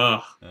one?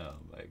 Ugh. Oh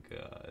my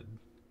god.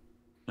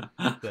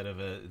 Instead of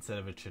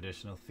a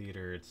traditional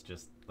theater, it's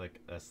just like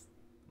a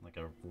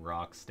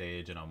rock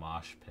stage and a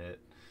mosh pit.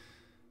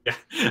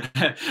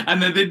 Yeah.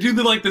 And then they do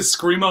the like the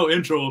screamo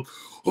intro.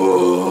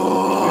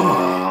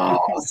 Oh,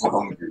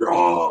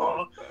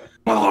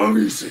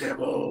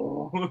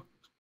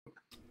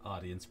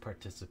 Audience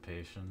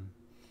participation.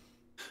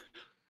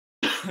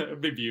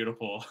 it'd be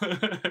beautiful.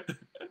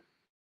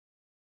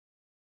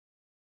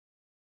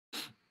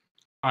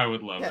 I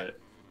would love Yeah,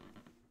 it.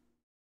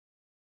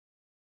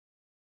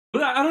 What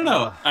But I don't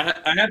know. Uh,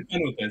 I had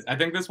fun with this. I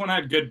think this one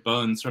had good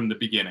bones from the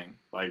beginning.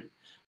 Like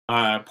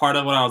part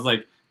of what I was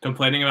like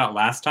complaining about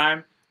last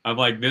time of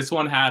like this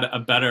one had a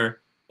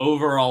better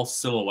overall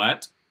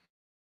silhouette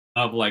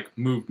of like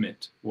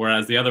movement,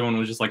 whereas the other one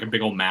was just like a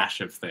big old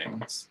mash of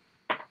things.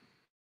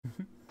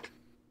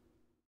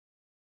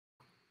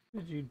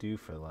 what did you do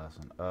for the last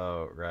one?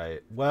 Oh,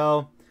 right.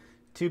 Well,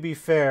 to be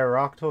fair,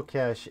 Rock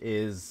Cash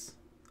is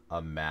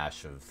a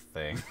mash of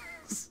things.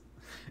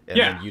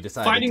 And then Yeah, you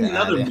decided finding to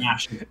add another in.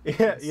 mash of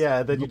Yeah, things.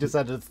 yeah, then you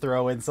decided to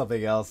throw in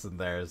something else in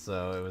there,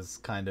 so it was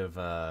kind of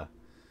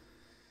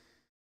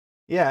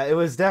yeah, it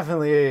was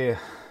definitely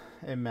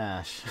a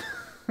mash.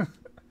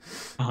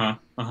 Uh-huh.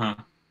 Uh-huh.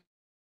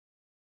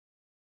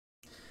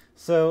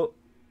 So,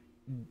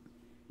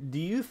 do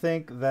you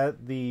think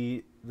that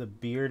the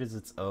beard is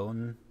its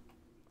own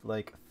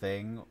like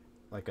thing,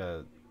 like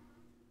a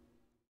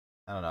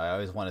I don't know, I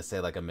always want to say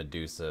like a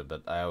Medusa,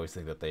 but I always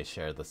think that they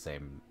share the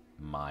same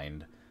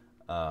mind.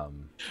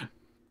 Um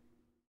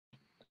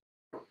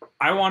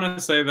I want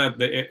to say that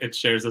it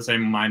shares the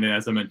same mind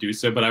as a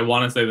Medusa, but I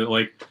want to say that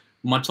like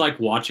much like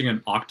watching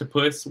an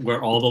octopus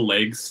where all the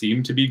legs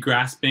seem to be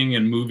grasping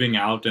and moving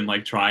out and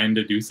like trying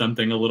to do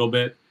something a little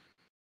bit,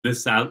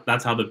 that's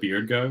how the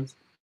beard goes.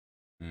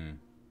 hmm.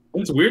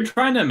 It's weird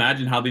trying to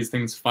imagine how these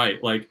things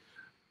fight. Like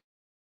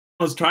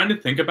I was trying to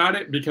think about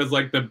it because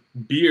like the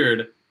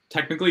beard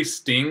technically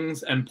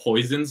stings and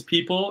poisons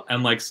people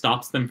and like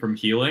stops them from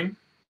healing.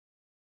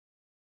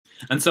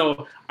 And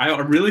so I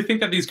really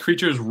think that these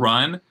creatures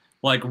run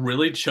like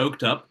really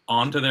choked up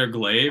onto their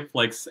glaive,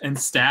 like and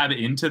stab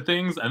into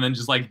things, and then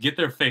just like get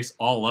their face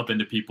all up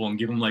into people and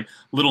give them like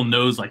little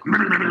nose like,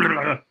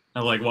 and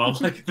like while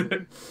like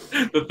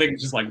the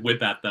things just like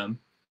whip at them.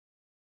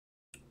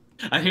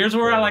 And here's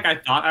where Yeah. I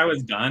thought I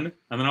was done,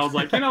 and then I was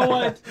like, you know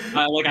what?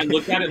 Like I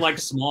looked at it like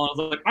small. I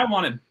was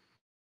like,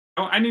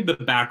 I need the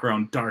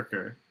background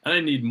darker, and I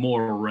need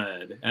more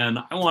red, and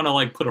I want to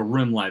like put a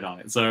rim light on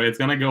it. So it's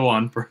gonna go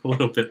on for a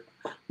little bit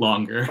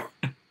longer.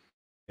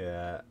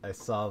 Yeah, I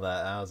saw that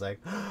and I was like,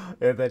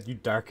 and then you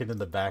darkened in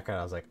the background.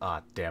 I was like,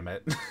 ah, damn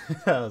it.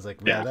 I was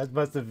like, man, Yeah. that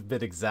must have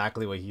been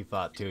exactly what he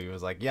thought too. He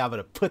was like, yeah, I'm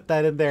gonna put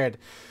that in there and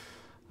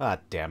ah,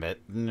 damn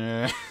it.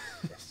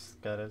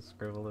 Just gotta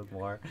scribble it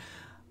more.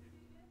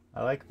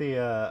 I like the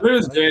It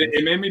was I like good. this.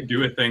 It made me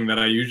do a thing that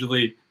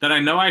I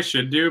know I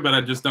should do, but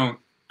I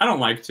don't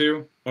like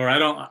to, or I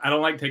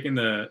don't like taking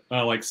the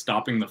like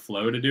stopping the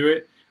flow to do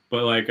it.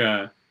 But like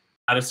at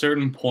a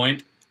certain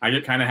point, I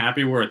get kind of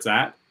happy where it's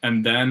at,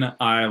 and then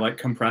I like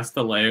compress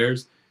the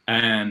layers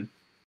and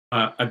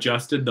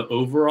adjusted the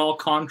overall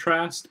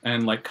contrast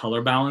and like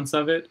color balance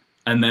of it,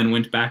 and then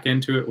went back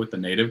into it with the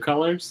native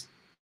colors,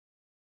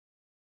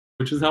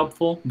 which is Hmm.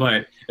 helpful.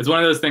 But it's one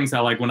of those things that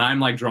like when I'm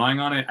like drawing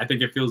on it, I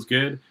think it feels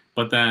good.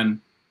 But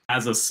then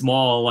as a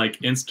small like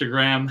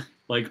Instagram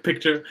like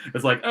picture,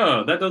 it's like,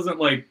 oh, that doesn't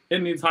like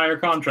it needs higher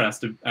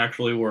contrast to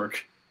actually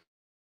work.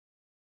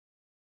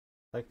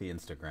 I like the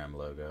Instagram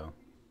logo.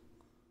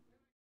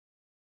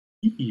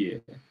 Yeah.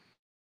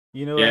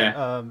 You know what?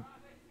 Yeah.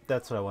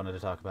 That's what I wanted to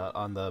talk about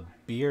on the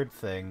beard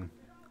thing.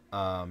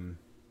 Um,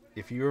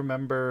 if you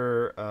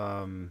remember,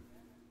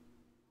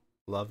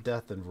 Love,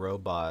 Death, and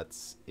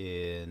Robots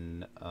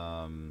in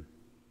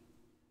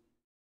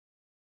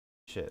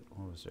shit,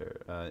 what was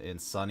there? In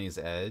Sunny's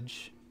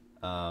Edge.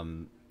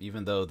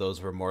 Even though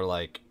those were more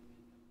like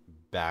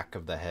back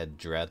of the head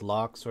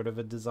dreadlock sort of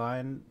a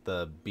design,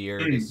 the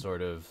beard is Mm.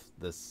 sort of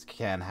this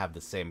can have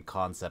the same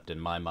concept in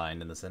my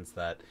mind in the sense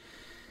that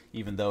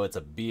even though it's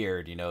a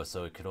beard, you know,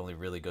 so it could only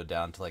really go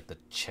down to like the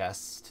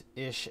chest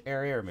ish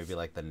area or maybe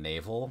like the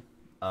navel.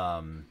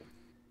 Um,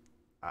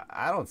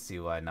 I don't see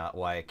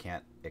why it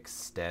can't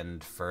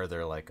extend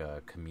further like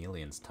a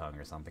chameleon's tongue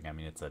or something. I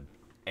mean, it's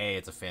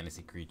a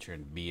fantasy creature,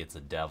 and B, it's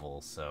a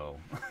devil. So,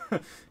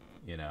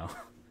 you know,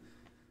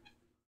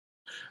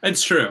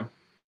 It's true.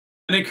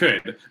 And it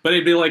could, but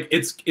it'd be like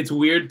it's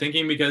weird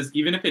thinking because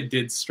even if it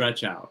did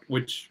stretch out,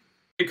 which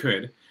it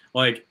could,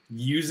 like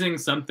using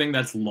something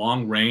that's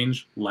long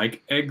range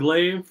like a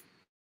glaive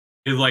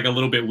is like a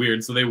little bit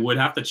weird. So they would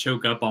have to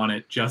choke up on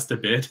it just a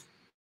bit.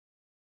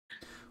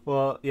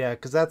 well, yeah,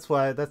 because that's the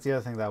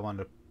other thing that I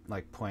wanted to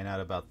like point out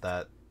about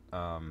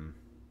um,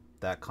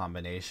 that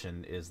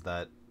combination is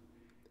that,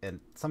 and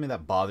something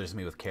that bothers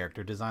me with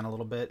character design a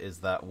little bit is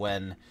that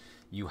when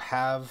you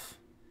have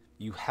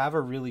you have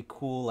a really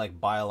cool like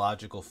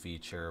biological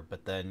feature,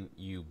 but then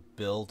you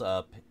build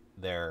up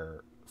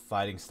their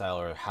fighting style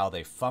or how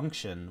they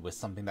function with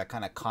something that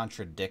kind of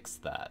contradicts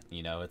that.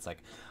 You know, it's like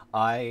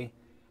I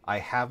I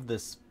have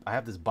this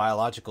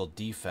biological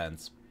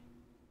defense,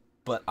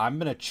 but I'm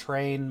gonna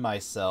train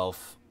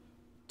myself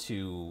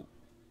to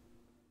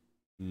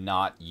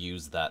not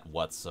use that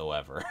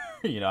whatsoever.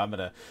 You know, I'm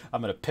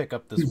gonna pick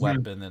up this Mhm.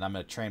 weapon and I'm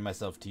gonna train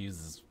myself to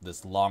use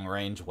this long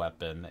range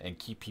weapon and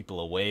keep people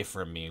away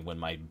from me when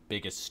my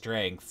biggest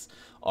strengths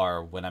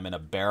are when I'm in a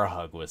bear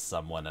hug with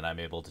someone and I'm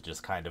able to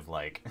just kind of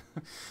like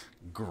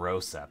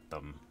gross at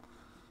them.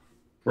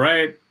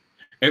 Right?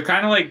 It's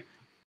kind of like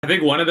I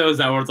think one of those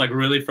that was like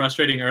really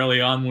frustrating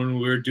early on when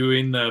we were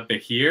doing the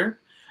Bahir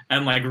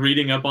and like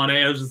reading up on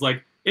it. It was just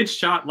like it's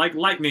shot like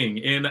lightning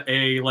in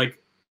a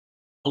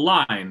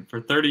line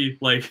for 30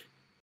 like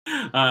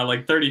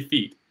 30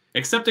 feet.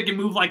 Except it can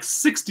move like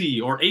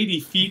 60 or 80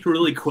 feet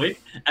really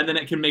quick, and then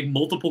it can make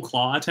multiple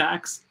claw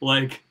attacks.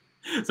 Like,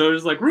 so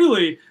it's like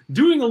really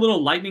doing a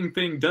little lightning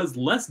thing does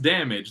less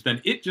damage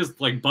than it just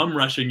like bum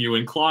rushing you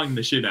and clawing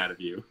the shit out of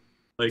you.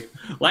 Like,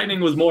 lightning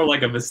was more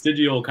like a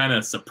vestigial kind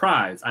of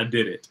surprise. I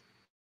did it.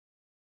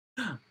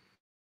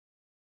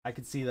 I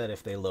could see that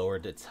if they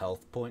lowered its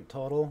health point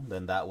total,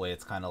 then that way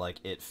it's kind of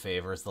like it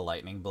favors the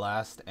lightning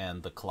blast,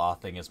 and the claw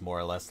thing is more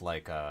or less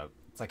like a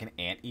it's like an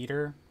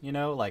anteater, you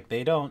know? Like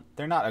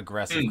they're not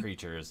aggressive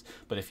creatures,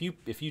 but if you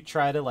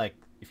try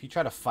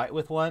to fight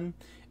with one,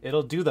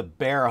 it'll do the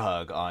bear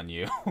hug on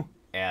you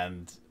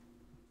and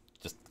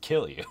just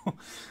kill you.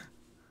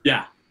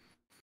 Yeah.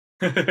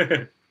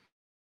 I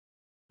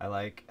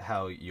like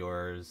how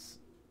yours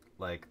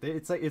like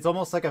it's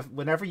almost like a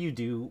whenever you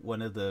do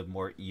one of the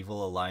more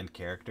evil aligned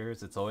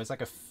characters, it's always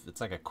like it's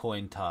like a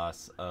coin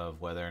toss of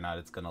whether or not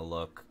it's gonna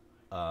look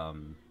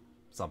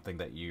something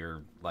that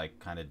you're like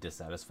kind of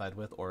dissatisfied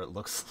with, or it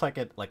looks like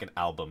an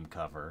album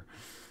cover.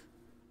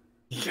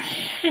 Yeah.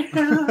 Yeah,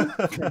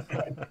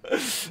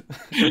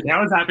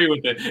 I was happy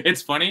with it.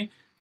 It's funny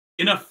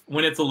enough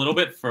when it's a little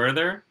bit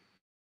further,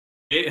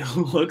 it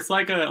looks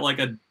like a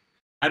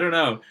I don't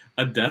know,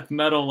 a death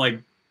metal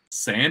like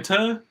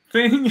Santa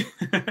thing.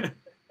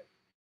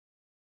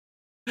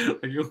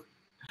 Like,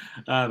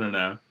 I don't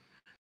know.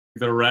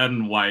 The red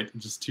and white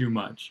just too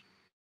much.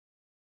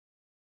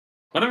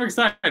 But I'm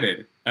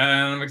excited. And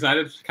I'm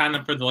excited kind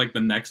of for the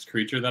next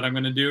creature that I'm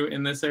going to do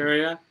in this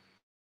area.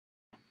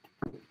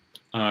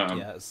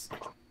 Yes.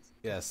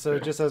 Yeah, so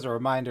just as a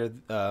reminder,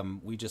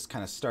 we just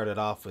kind of started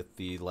off with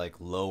the like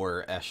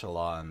lower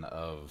echelon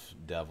of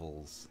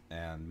devils,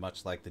 and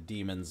much like the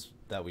demons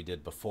that we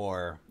did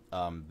before,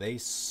 they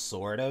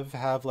sort of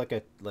have like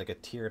a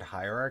tiered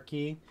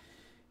hierarchy.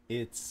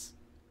 It's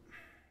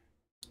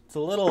it's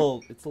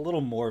a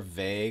little more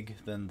vague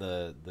than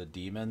the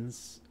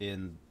demons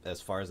in as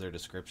far as their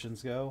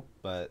descriptions go,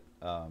 but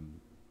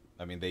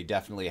I mean they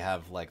definitely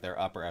have like their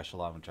upper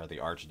echelon, which are the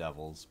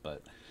archdevils,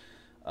 but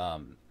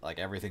like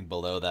everything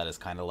below that is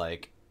kind of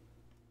like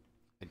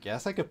I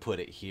guess I could put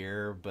it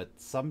here, but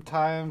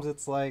sometimes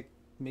it's like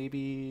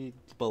maybe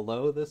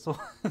below this one.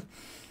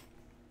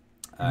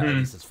 At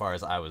least as far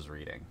as I was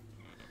reading.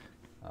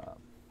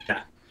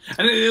 Yeah.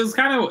 And it was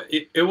kind of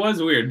it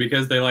was weird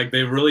because they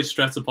really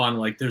stress upon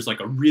like there's like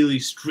a really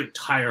strict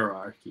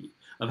hierarchy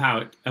of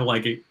how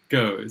it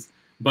goes.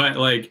 But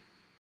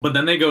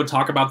then they go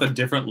talk about the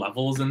different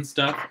levels and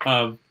stuff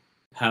of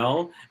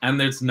hell,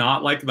 and it's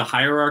not like the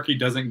hierarchy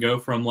doesn't go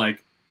from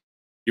like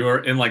you're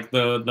in like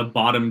the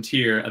bottom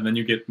tier and then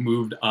you get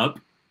moved up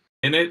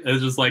in it.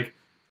 It's just like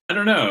I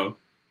don't know.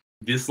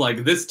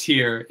 This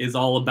tier is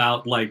all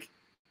about like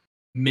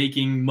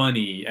making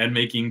money and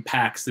making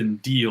packs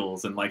and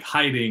deals and like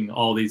hiding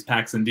all these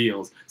packs and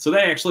deals. So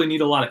they actually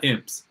need a lot of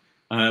imps.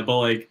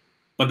 But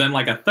then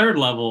like a third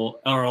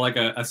level or like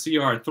a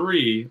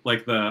CR3,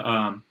 like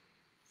the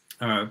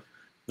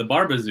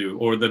Barbazoo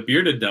or the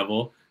Bearded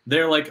Devil,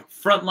 they're like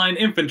frontline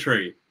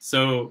infantry.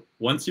 So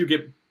once you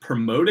get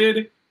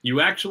promoted,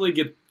 you actually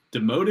get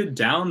demoted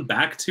down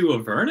back to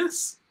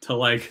Avernus to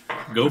like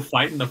go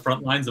fight in the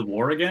front lines of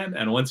war again.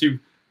 And once you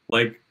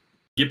like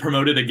get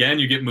promoted again,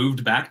 you get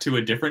moved back to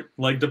a different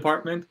like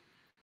department.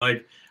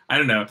 Like I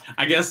don't know.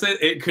 I guess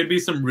it could be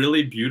some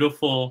really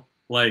beautiful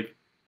like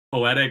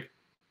poetic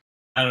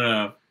I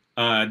don't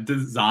know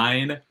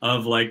design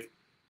of like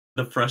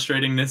the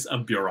frustratingness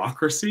of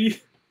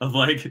bureaucracy of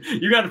like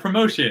you got a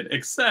promotion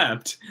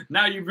except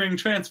now you're being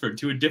transferred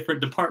to a different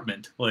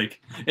department.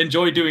 Like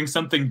enjoy doing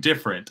something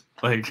different.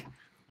 Like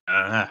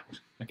I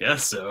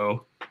guess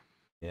so.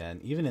 Yeah,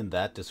 and even in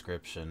that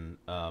description,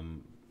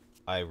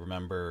 I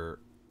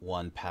remember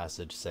one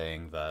passage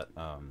saying that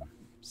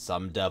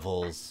some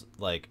devils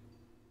like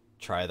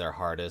try their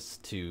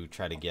hardest to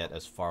try to get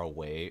as far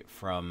away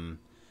from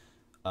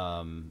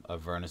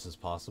Avernus as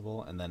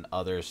possible, and then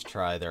others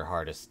try their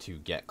hardest to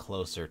get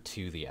closer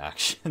to the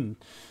action,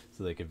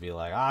 so they could be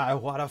like, I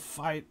want to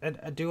fight and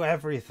do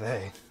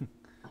everything.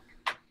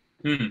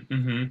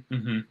 Yeah,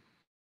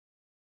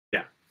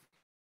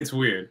 it's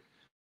weird.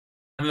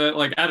 And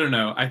like I don't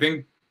know. I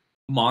think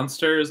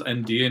monsters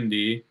and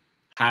D&D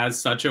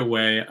has such a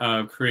way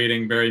of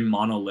creating very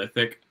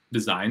monolithic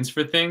designs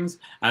for things,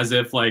 as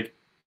if like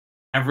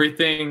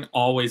everything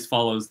always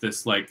follows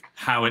this like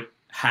how it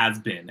has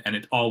been and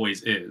it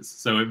always is.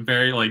 So it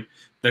very like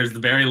there's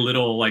very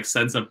little like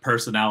sense of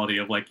personality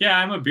of like, yeah,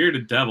 I'm a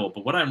bearded devil,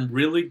 but what I'm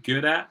really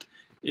good at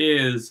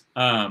is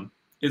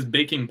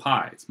baking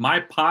pies. My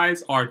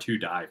pies are to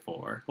die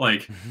for.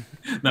 Like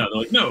no,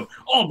 they're like, no,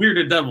 all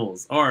bearded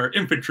devils are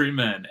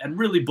infantrymen and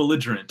really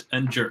belligerent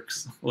and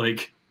jerks.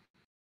 Like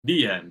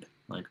the end.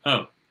 Like,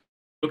 oh,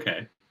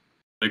 okay.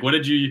 Like, what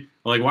did you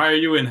like? Why are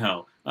you in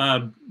hell?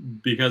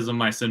 Because of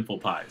my sinful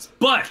pies.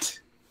 But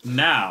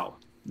now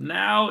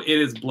it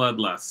is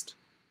bloodlust.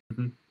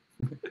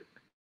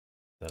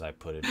 that I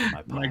put into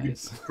my When I get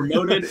pies.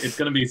 promoted, it's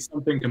going to be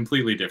something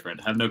completely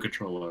different. Have no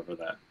control over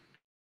that.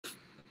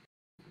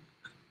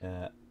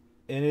 Uh,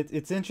 and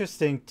it's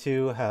interesting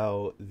too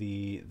how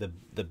the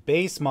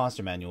base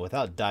monster manual,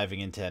 without diving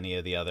into any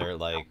of the other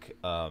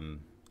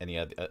any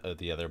of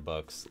the other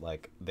books,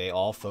 like they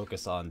all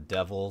focus on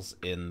devils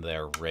in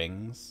their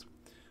rings,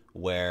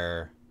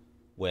 where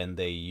when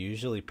they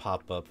usually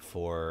pop up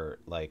for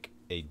like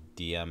a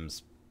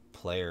DM's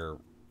player,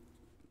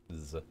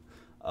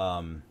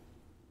 um,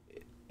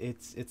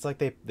 it's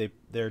like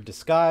they're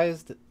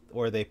disguised,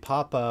 or they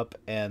pop up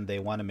and they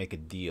want to make a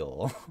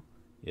deal.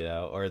 You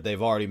know, or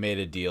they've already made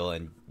a deal,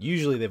 and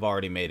usually they've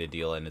already made a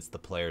deal, and it's the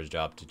player's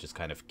job to just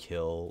kind of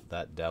kill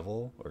that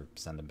devil or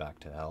send him back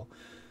to hell.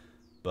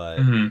 But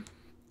Hmm.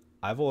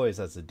 I've always,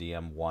 as a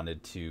DM,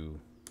 wanted to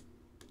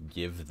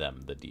give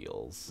them the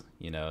deals.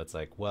 You know, it's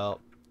like, well,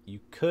 you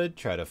could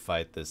try to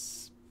fight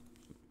this.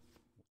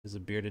 Is a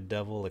bearded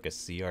devil like a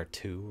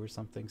CR2 or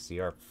something?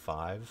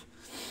 CR5?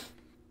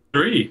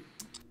 3.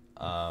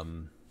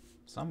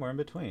 Somewhere in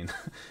between.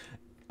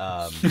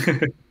 um,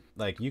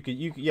 like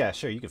yeah,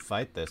 sure, you could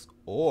fight this,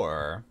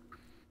 or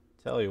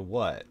tell you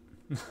what,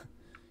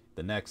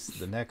 the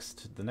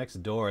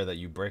next door that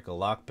you break a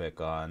lockpick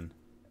on,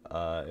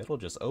 it'll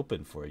just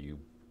open for you,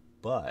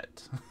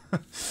 but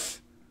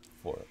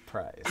for a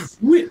price.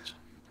 Which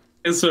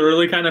is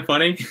really kind of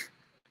funny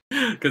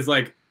because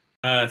like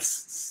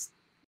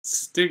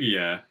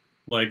Stygia,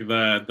 like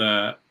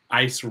the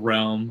ice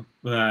realm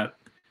that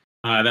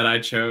I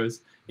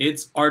chose,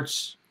 its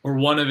arch or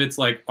one of its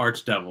like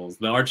archdevils,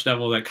 the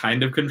archdevil that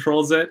kind of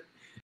controls it,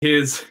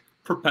 is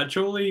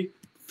perpetually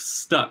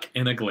stuck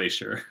in a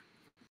glacier,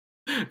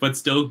 but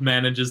still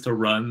manages to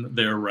run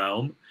their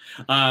realm.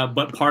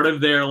 But part of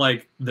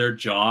their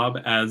job,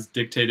 as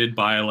dictated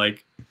by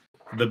like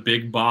the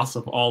big boss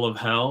of all of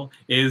hell,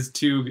 is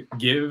to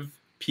give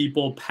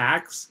people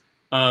packs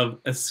of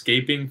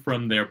escaping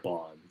from their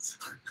bonds.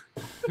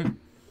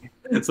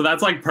 So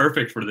that's like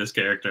perfect for this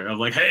character. I'm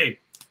like, hey,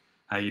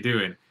 how you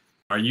doing?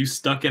 Are you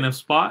stuck in a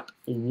spot?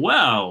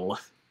 Well,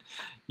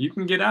 you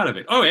can get out of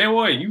it. Oh, hey,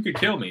 boy, you could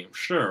kill me.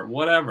 Sure,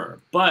 whatever.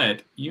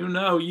 But you're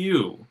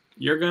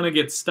gonna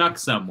get stuck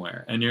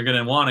somewhere, and you're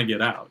gonna want to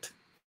get out.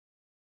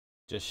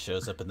 Just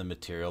shows up in the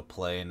material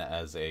plane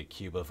as a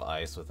cube of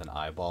ice with an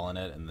eyeball in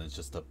it, and then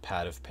just a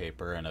pad of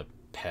paper and a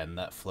pen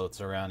that floats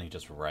around. He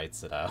just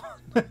writes it out.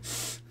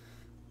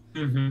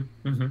 Mm-hmm.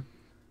 Mm-hmm.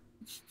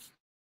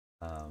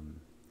 um,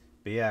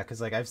 but yeah,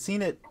 because like I've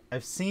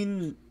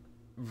seen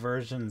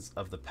versions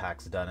of the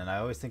packs done, and I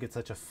always think it's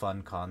such a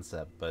fun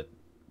concept. But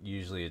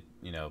usually,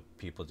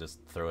 people just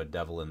throw a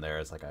devil in there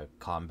as like a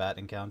combat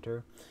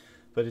encounter.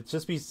 But it'd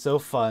just be so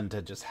fun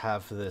to just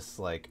have this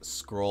like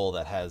scroll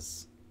that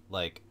has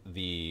like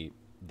the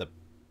the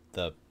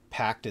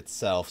pact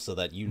itself, so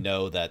that you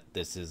know that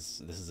this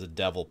is a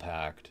devil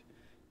pact,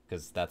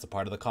 because that's a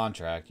part of the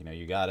contract.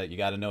 You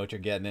gotta know what you're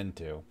getting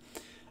into,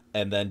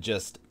 and then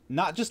just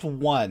not just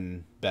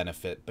one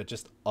benefit, but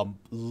just a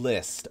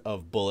list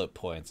of bullet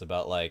points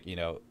about like you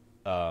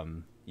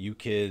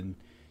can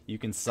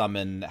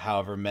summon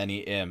however many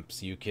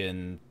imps, you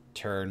can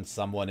turn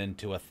someone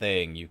into a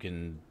thing, you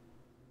can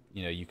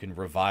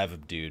revive a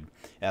dude.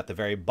 At the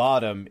very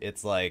bottom,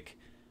 it's like,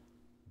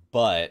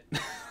 but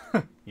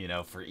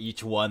for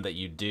each one that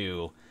you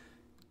do,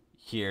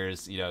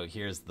 here's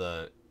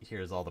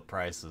all the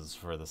prices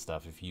for the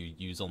stuff. If you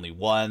use only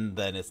one,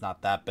 then it's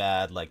not that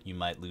bad. Like, you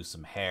might lose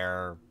some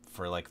hair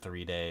for like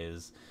 3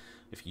 days.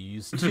 If you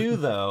use two,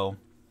 though,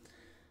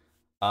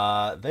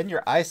 then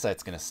your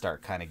eyesight's gonna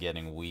start kind of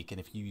getting weak. And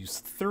if you use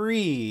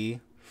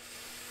three,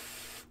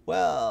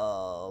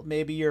 well,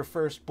 maybe your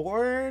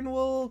firstborn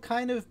will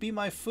kind of be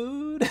my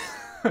food.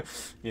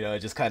 It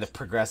just kind of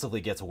progressively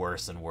gets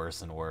worse and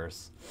worse and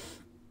worse.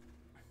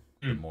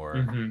 The more,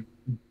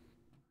 Mm-hmm.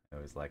 I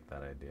always like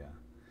that idea.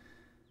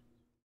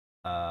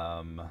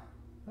 Um,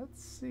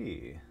 let's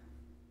see.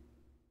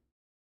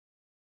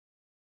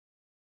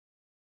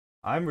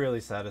 I'm really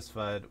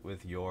satisfied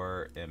with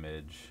your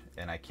image,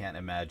 and I can't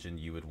imagine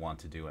you would want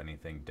to do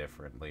anything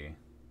differently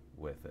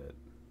with it.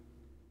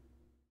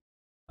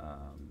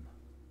 Um,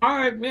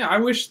 I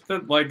wish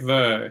that like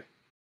the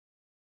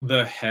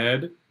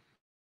head,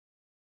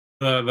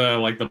 the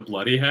like the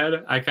bloody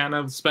head, I kind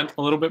of spent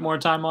a little bit more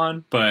time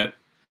on, but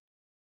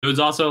it was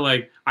also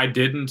like I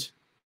didn't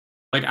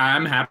like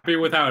I'm happy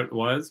with how it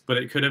was, but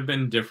it could have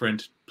been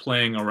different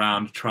playing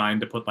around trying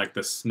to put like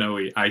the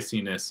snowy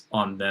iciness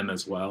on them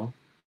as well,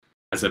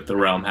 as if the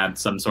realm had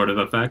some sort of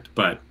effect,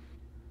 but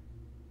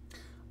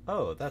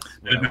oh, that's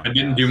what I I wanted to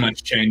didn't do ask.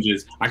 much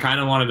changes. I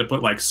kind of wanted to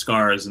put like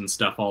scars and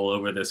stuff all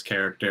over this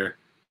character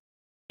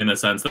in the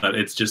sense that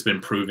it's just been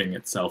proving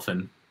itself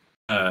in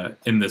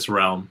this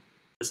realm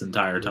this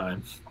entire Would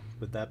time.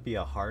 would that be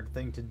a hard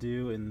thing to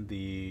do in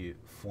the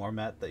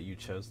format that you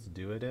chose to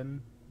do it in?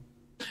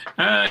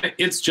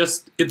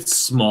 It's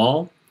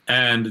small,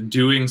 and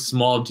doing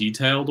small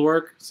detailed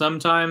work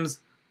sometimes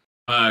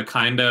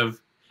kind of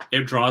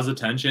it draws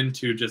attention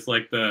to just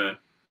like the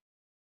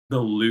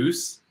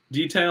loose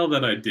detail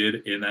that I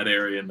did in that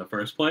area in the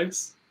first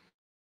place.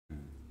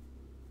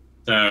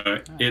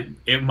 So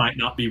it might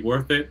not be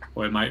worth it,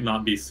 or it might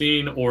not be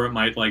seen, or it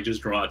might like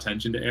just draw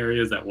attention to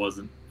areas that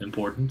wasn't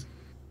important.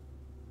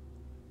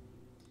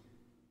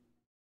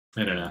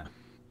 I don't know. Yeah,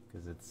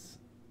 because it's,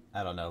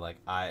 I don't know, like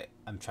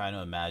I'm trying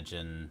to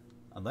imagine,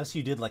 unless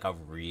you did like a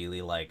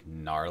really like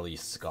gnarly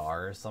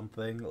scar or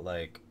something,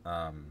 like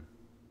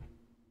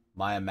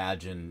my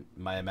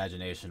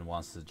imagination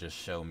wants to just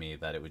show me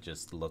that it would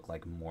just look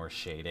like more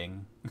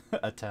shading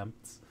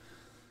attempts.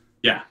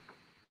 Yeah.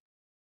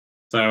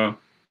 So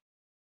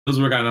those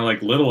were kind of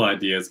like little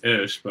ideas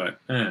ish, but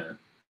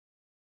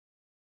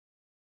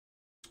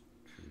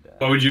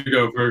what would you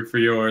go for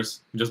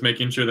yours? Just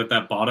making sure that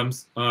that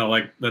bottom's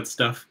like that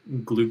stuff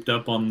glooped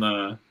up on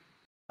the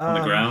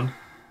Um, ground.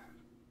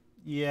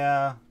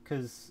 yeah,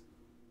 because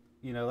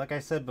like I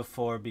said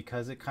before,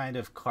 because it kind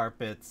of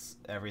carpets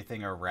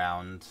everything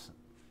around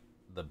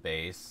the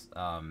base,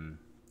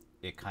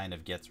 it kind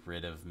of gets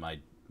rid of my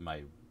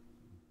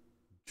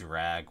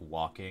drag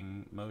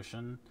walking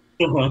motion.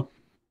 Uh-huh.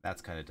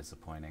 That's kind of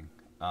disappointing.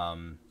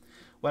 Um,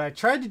 what I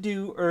tried to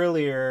do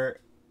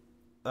earlier,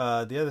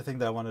 the other thing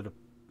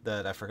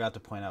that I forgot to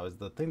point out was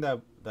the thing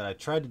that I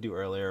tried to do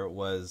earlier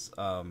was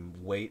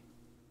weight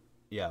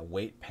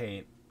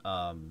paint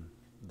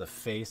the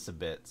face a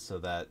bit so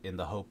that in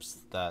the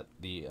hopes that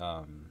the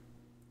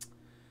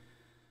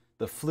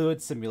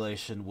fluid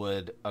simulation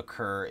would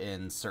occur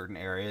in certain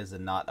areas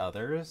and not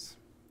others.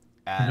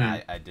 And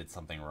Mhm. I did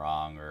something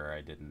wrong or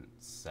I didn't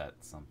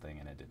set something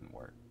and it didn't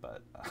work.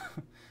 But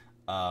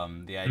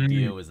the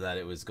idea Mm. was that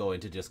it was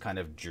going to just kind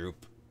of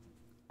droop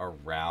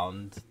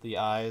around the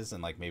eyes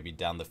and like maybe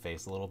down the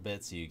face a little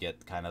bit, so you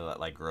get kind of that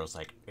like gross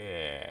like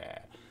eh.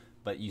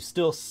 But you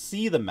still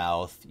see the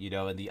mouth,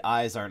 and the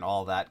eyes aren't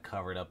all that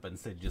covered up.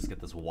 Instead, you just get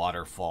this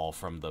waterfall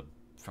from the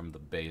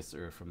base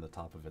or from the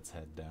top of its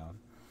head down.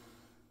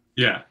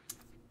 Yeah.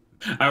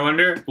 I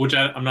wonder, which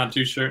I'm not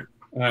too sure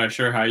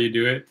how you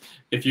do it.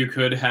 If you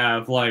could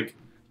have like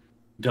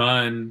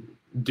done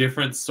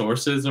different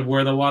sources of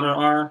where the water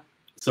are,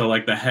 so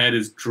like the head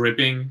is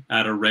dripping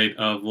at a rate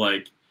of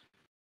like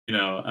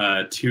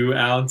 2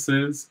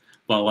 ounces,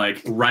 but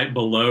like right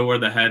below where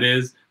the head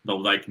is, the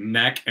like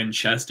neck and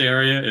chest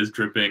area is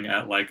dripping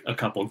at like a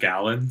couple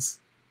gallons.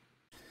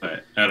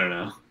 But I don't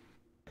know.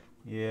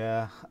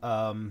 Yeah,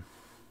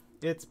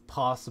 it's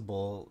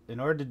possible. In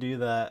order to do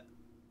that,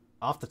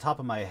 off the top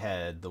of my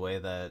head, the way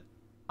that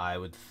I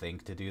would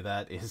think to do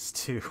that is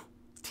to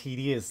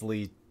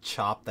tediously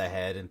chop the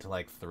head into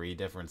like three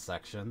different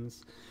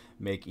sections,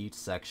 make each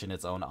section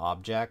its own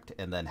object,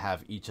 and then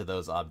have each of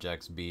those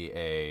objects be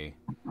a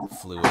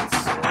fluid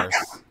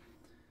source.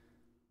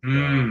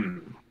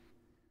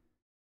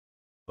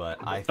 But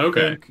Hmm. I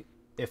Okay. think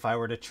if I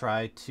were to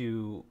try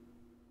to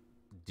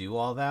do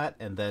all that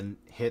and then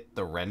hit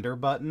the render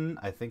button,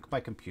 I think my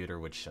computer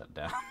would shut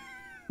down.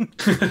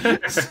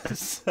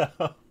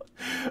 So,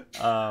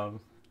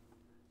 um,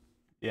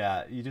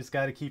 yeah, you just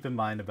got to keep in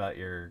mind about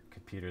your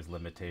computer's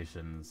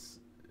limitations,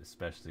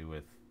 especially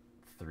with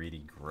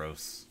 3D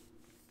gross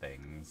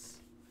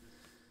things.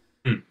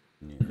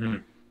 Yeah.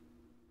 Mhm.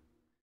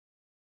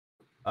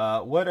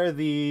 What are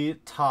the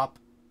top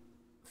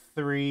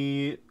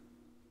three?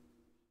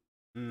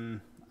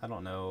 Mm, I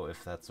don't know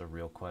if that's a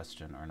real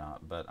question or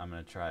not, but I'm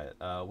gonna try it.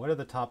 What are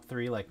the top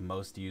three like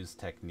most used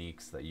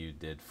techniques that you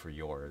did for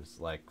yours?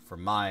 Like for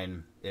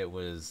mine, it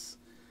was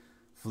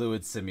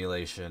fluid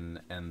simulation,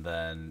 and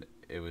then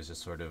it was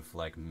just sort of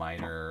like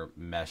minor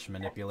mesh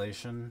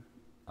manipulation.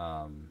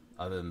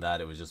 Other than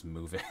that, it was just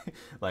moving.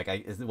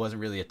 It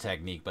wasn't really a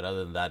technique, but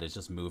other than that, it's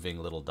just moving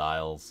little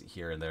dials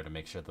here and there to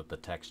make sure that the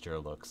texture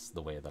looks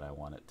the way that I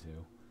want it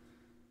to.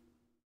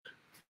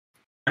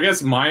 I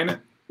guess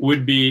mine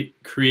would be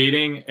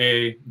creating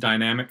a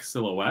dynamic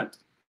silhouette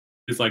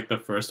is like the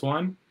first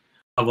one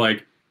of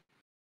like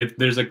if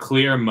there's a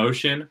clear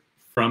motion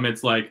from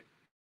its like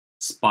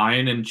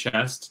spine and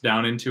chest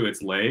down into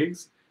its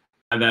legs,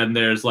 and then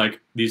there's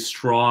like these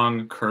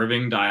strong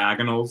curving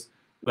diagonals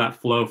that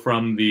flow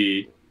from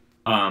the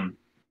um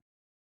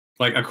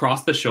like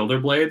across the shoulder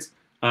blades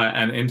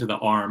and into the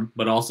arm,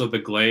 but also the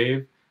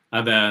glaive,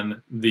 and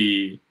then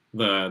the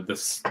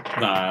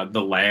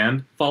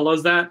land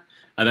follows that,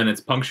 and then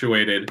it's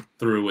punctuated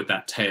through with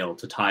that tail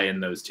to tie in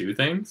those two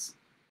things,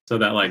 so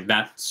that like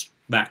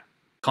that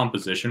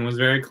composition was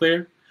very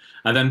clear,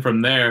 and then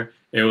from there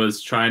it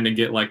was trying to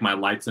get like my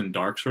lights and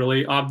darks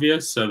really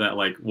obvious, so that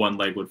like one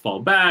leg would fall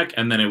back,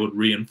 and then it would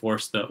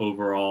reinforce the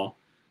overall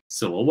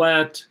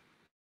silhouette,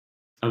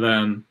 and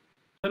then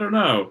I don't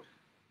know.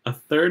 A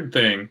third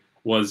thing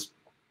was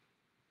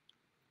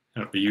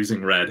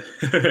using red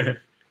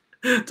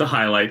to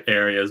highlight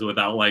areas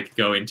without like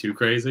going too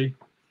crazy.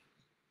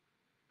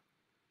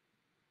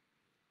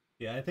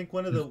 Yeah, I think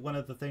one of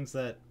the things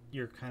that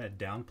you're kind of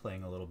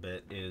downplaying a little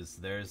bit is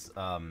there's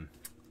God,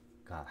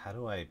 how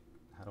do I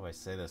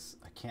say this?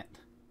 I can't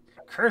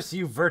curse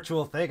you,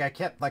 virtual thing. I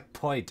can't like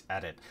point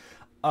at it.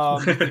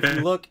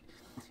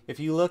 If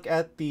you look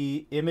at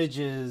the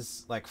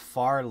images like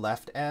far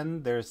left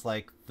end, there's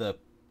like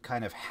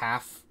kind of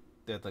half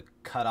the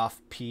cut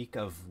off peak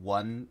of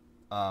one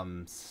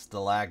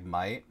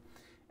stalagmite,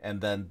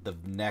 and then the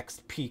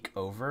next peak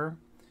over.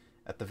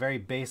 At the very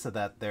base of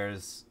that,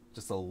 there's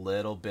just a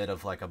little bit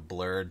of like a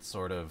blurred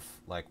sort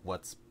of like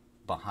what's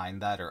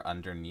behind that or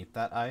underneath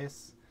that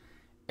ice,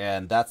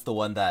 and that's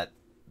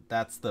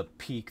the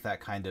peak that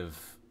kind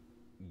of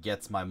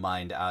gets my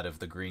mind out of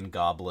the Green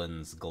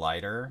Goblin's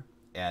glider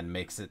and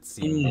makes it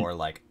seem Mm. more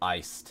like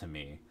ice to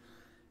me.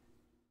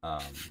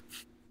 Um,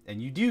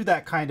 and you do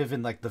that kind of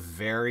in like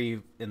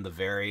in the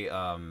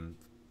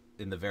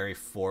very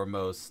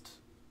foremost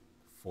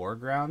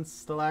foreground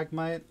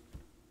stalagmite.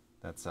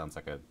 That sounds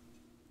like a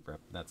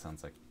that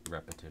sounds like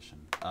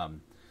repetition.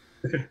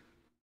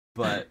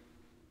 But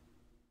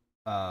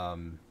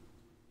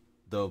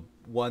the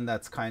one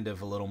that's kind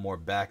of a little more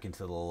back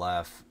into the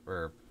left,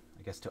 or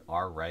I guess to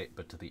our right,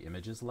 but to the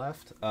image's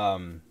left.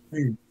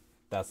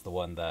 That's the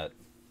one that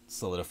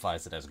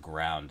solidifies it as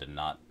ground and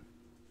not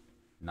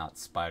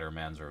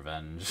Spider-Man's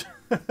revenge.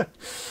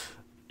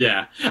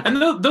 Yeah, and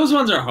those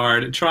ones are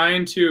hard.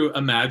 Trying to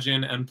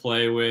imagine and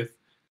play with,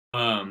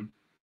 um,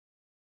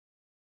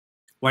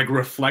 like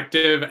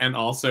reflective and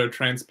also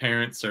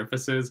transparent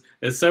surfaces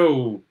is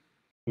so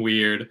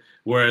weird.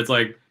 Where it's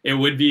like it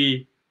would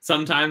be.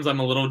 Sometimes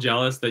I'm a little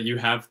jealous that you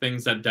have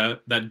things that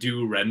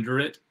do render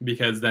it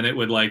because then it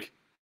would like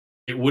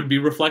it would be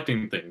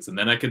reflecting things, and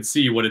then I could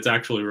see what it's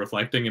actually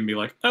reflecting and be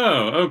like,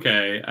 oh,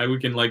 okay, we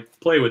can like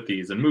play with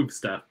these and move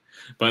stuff.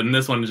 But in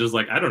this one, it's just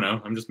like I don't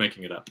know, I'm just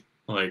making it up,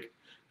 like,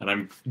 and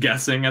I'm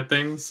guessing at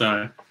things.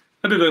 So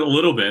I did it a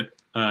little bit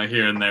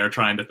here and there,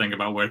 trying to think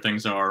about where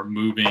things are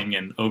moving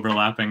and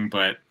overlapping.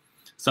 But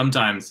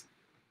sometimes,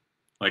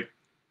 like,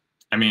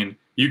 I mean,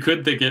 you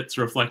could think it's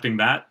reflecting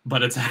that,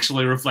 but it's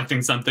actually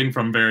reflecting something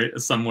from very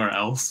somewhere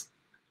else.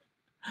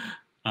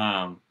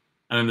 Um,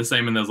 and then the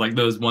same in those like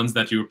those ones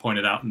that you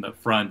pointed out in the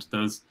front,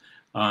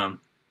 um,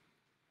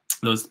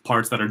 those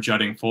parts that are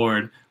jutting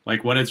forward,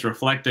 like what it's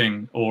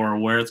reflecting or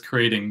where it's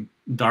creating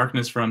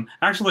darkness from,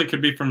 actually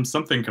could be from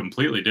something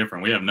completely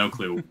different. We have no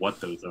clue what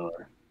those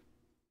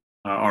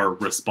are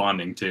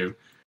responding to.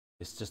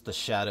 It's just the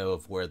shadow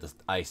of where the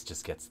ice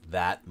just gets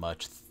that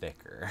much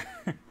thicker.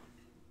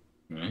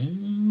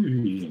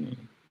 Mm.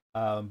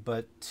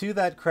 But to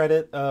that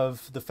credit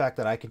of the fact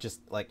that I could just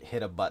like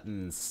hit a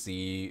button and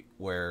see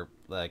where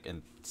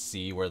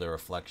the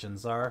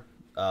reflections are.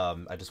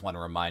 I just want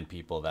to remind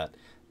people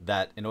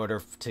that in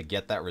order to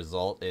get that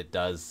result, it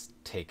does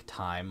take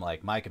time.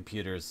 Like my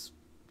computer's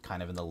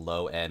kind of in the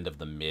low end of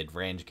the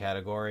mid-range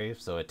category,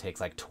 so it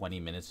takes like 20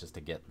 minutes just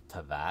to get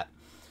to that.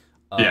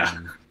 Yeah.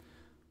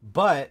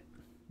 But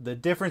the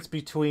difference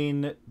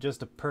between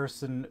just a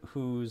person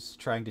who's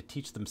trying to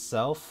teach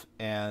themselves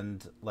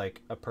and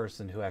like a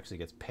person who actually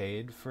gets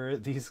paid for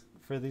these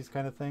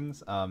kind of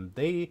things,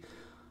 they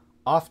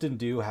often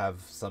do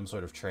have some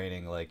sort of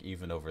training, like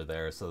even over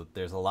there. So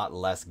there's a lot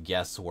less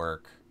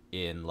guesswork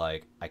in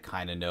like I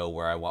kind of know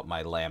where I want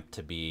my lamp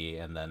to be,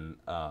 and then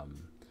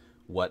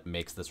what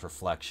makes this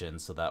reflection,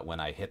 so that when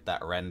I hit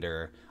that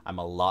render, I'm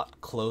a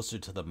lot closer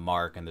to the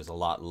mark, and there's a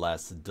lot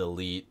less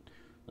delete,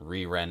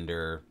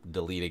 re-render,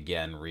 delete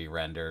again,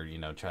 re-render.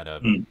 Try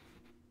to Mm.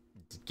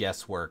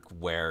 guesswork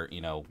where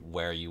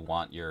where you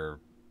want your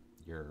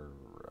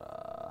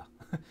uh,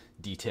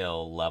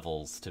 detail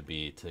levels to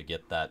be to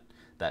get that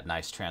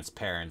nice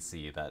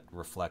transparency, that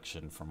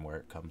reflection from where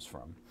it comes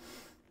from.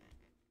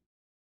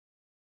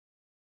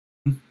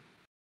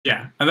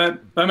 Yeah, and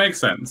that makes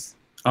sense.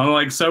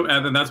 Like so,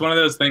 and that's one of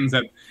those things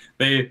that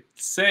they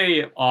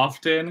say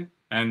often,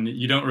 and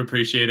you don't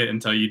appreciate it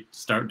until you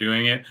start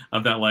doing it.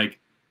 Of that, like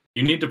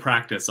you need to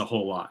practice a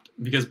whole lot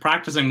because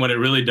practicing what it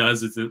really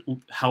does is it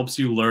helps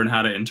you learn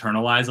how to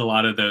internalize a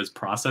lot of those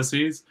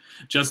processes.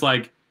 Just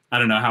like I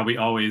don't know how we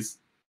always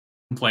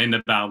complained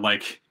about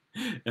like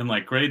in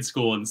like grade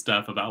school and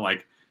stuff about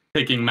like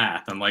taking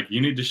math and like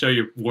you need to show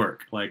your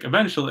work like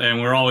eventually,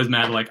 and we're always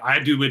mad like I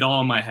do it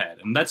all in my head,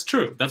 and that's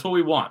true. That's what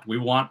we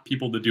want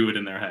people to do it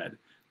in their head,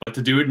 but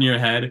to do it in your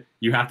head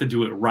you have to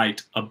do it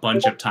right a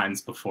bunch of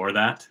times before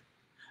that,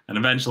 and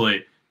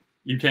eventually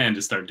you can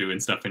just start doing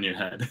stuff in your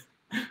head.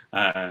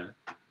 uh,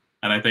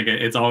 and I think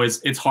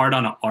it's hard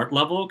on an art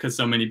level because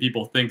so many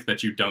people think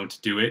that you don't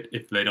do it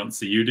if they don't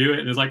see you do it,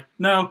 and it's like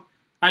no,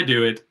 I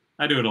do it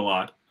a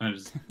lot.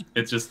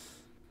 It's just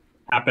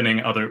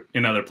happening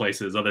in other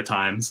places, other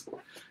times.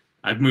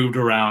 I've moved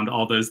around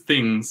all those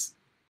things,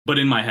 but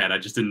in my head, I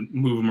just didn't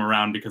move them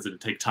around because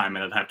it'd take time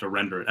and I'd have to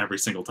render it every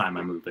single time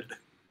I move it.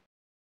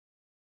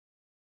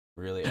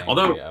 Really angry.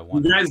 Although I you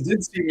want. guys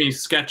did see me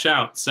sketch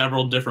out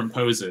several different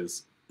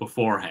poses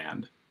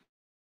beforehand,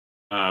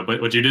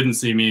 but what you didn't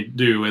see me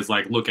do is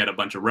like look at a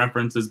bunch of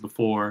references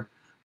before,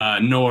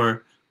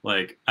 nor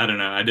like I don't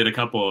know. I did a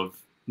couple of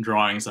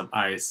drawings of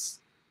ice,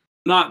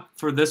 not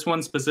for this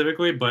one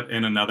specifically, but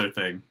in another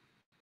thing,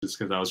 just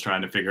because I was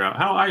trying to figure out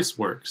how ice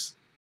works.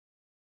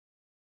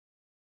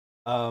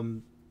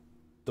 Um,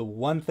 the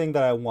one thing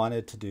that I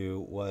wanted to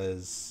do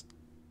was,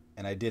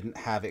 and I didn't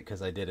have it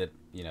because I did it,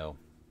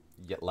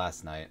 yet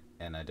last night,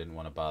 and I didn't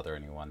want to bother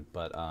anyone.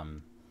 But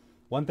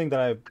one thing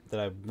that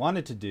I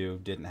wanted to do,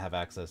 didn't have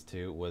access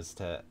to, was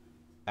to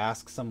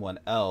ask someone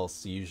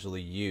else,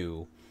 usually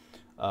you,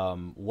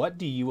 what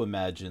do you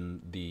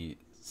imagine the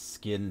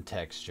skin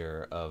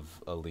texture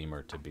of a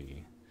lemur to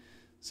be?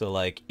 So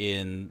like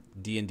in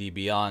D&D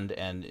Beyond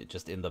and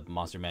just in the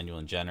monster manual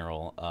in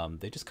general,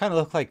 they just kind of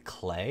look like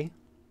clay,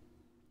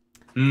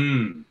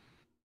 Mm.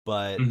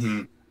 but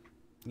Hmm.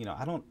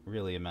 I don't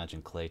really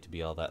imagine clay to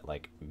be all that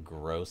like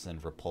gross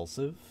and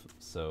repulsive.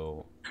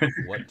 So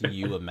what do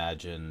you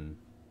imagine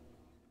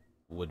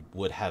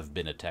would have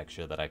been a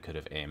texture that I could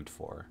have aimed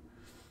for?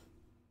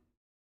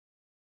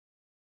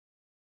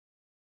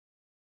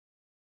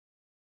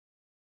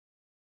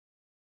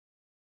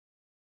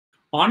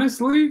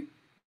 Honestly,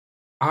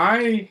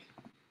 I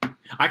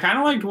I kind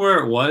of liked where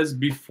it was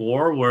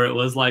before, where it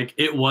was like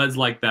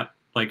that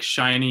like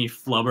shiny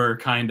flubber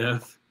kind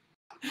of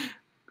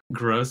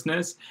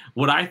grossness.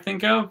 What I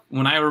think of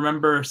when I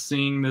remember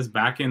seeing this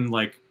back in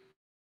like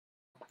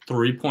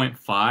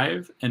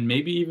 3.5 and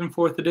maybe even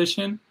fourth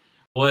edition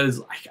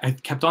was I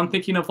kept on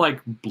thinking of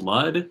like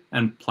blood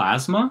and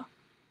plasma.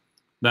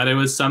 That it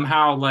was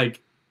somehow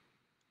like,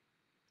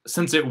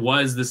 since it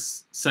was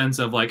this sense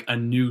of like a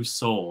new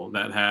soul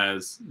that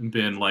has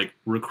been like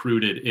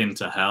recruited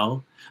into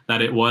hell,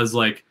 that it was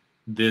like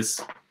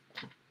this,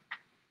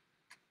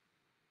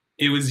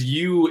 it was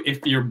you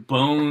if your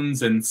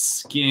bones and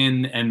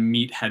skin and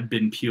meat had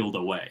been peeled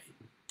away,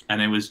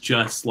 and it was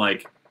just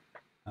like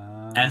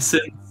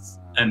essence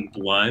and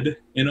blood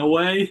in a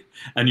way,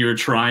 and you were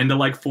trying to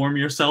like form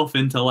yourself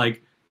into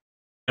like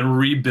and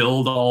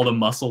rebuild all the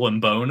muscle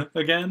and bone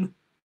again.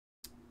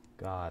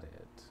 Got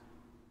it.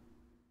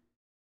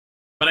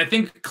 But I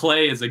think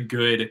clay is a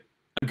good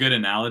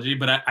analogy.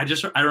 But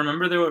I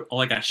remember there were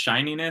like a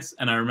shininess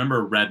and I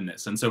remember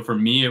redness, and so for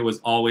me it was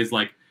always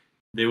like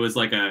there was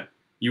like a,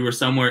 you were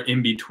somewhere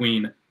in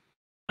between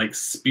like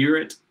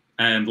spirit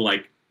and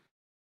like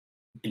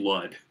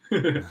blood.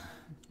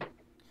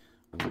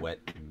 Wet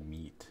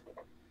meat.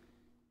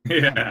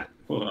 Damn Yeah. it.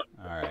 Well,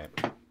 All right.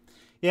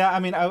 Yeah, I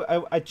mean,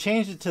 I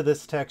changed it to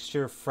this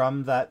texture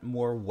from that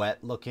more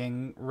wet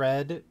looking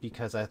red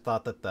because I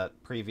thought that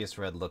that previous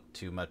red looked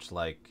too much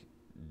like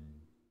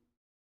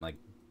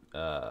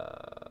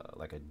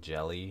like a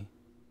jelly,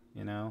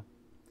 you know?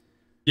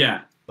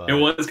 yeah. It But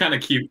was kind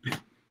of cute.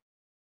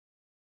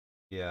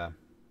 yeah,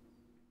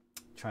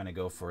 trying to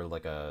go for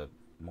like a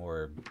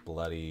more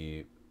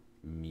bloody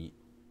meat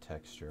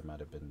texture might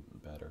have been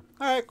better.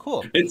 All right,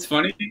 cool. It's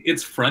funny.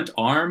 Its front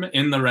arm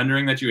in the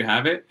rendering that you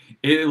have it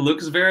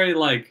looks very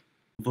like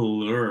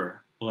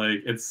velour. Like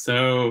it's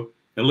so,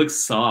 it looks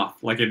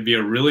soft. Like it'd be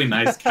a really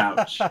nice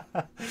couch. I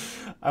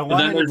But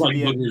then wanted it there's to like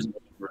be a boogers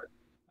all over it.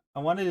 I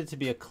wanted it to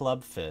be a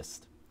club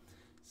fist.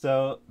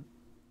 So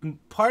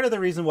part of the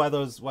reason why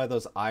those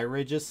eye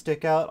ridges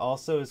stick out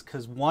also is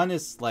because one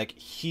is like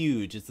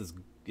huge. It's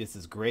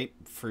this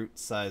grapefruit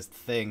sized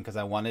thing because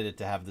I wanted it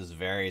to have this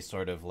very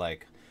sort of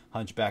like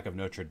Hunchback of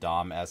Notre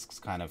Dame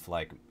esque kind of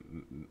like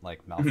Mhm.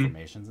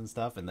 malformations and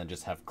stuff, and then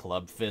just have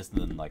club fist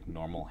and then like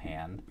normal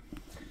hand.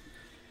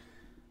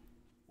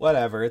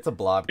 Whatever, it's a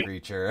blob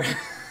creature.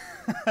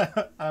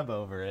 I'm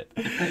over it.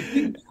 I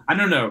think I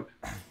don't know.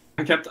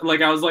 I kept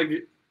like I was like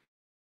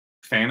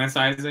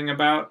fantasizing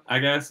about, I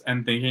guess,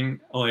 and thinking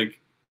like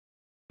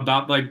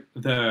about like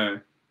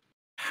the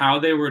how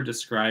they were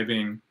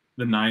describing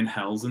the nine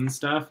hells and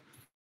stuff.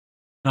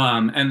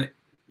 And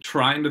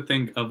trying to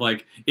think of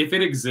like if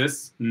it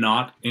exists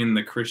not in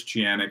the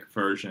Christianic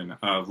version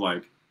of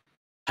like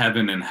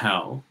heaven and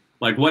hell.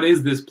 Like what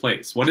is this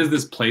place? What is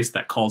this place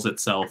that calls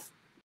itself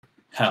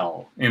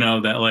hell? You know,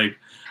 that like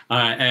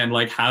and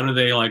like how do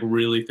they like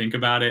really think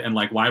about it, and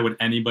like why would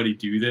anybody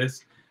do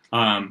this?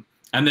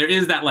 And there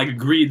is that like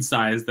greed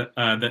size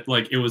that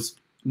like it was,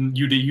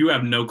 you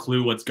have no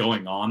clue what's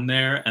going on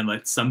there, and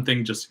like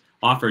something just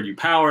offered you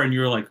power and you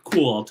were like,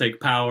 cool, I'll take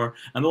power,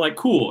 and they're like,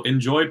 cool,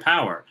 enjoy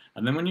power,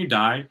 and then when you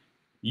die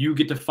you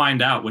get to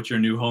find out what your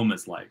new home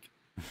is like.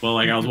 But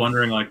like I was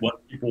wondering like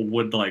what people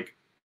would like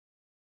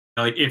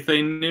if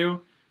they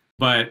knew.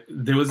 But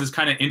there was this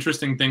kind of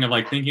interesting thing of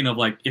like thinking of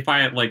like if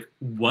I like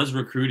was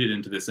recruited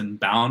into this and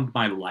bound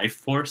my life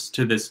force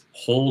to this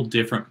whole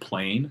different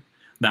plane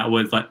that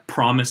was like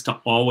promised to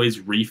always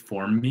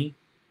reform me,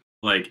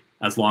 like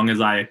as long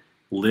as I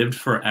lived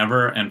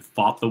forever and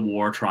fought the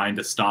war trying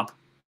to stop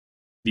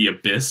the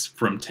abyss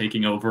from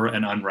taking over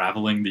and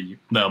unraveling the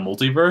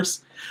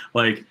multiverse.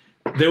 Like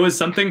there was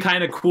something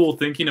kind of cool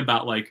thinking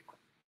about like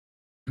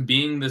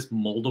being this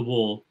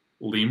moldable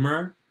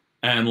lemur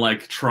and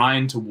like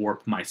trying to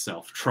warp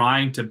myself,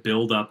 trying to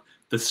build up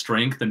the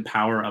strength and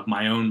power of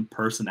my own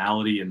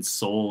personality and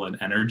soul and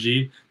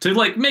energy to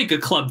like make a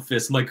club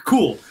fist. Like,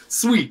 cool,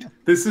 sweet.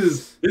 This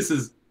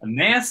is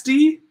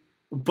nasty,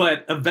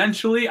 but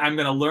eventually I'm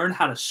gonna learn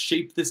how to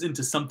shape this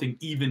into something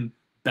even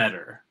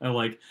better.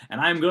 And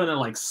I'm gonna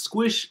like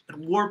squish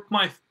and warp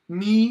my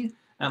me.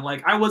 And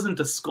like I wasn't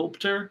a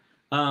sculptor,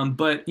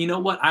 but you know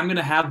what? I'm going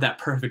to have that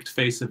perfect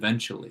face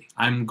eventually.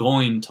 I'm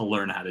going to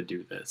learn how to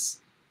do this.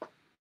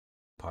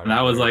 Part And I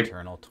of was your like,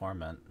 eternal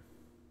torment.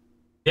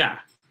 yeah.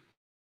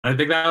 I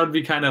think that would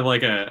be kind of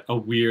like a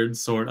weird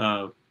sort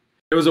of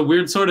it was a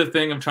weird sort of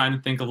thing of trying to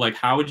think of like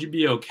how would you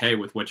be okay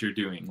with what you're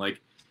doing?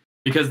 Like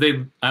because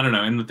they I don't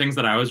know, in the things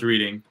that I was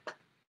reading,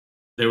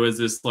 there was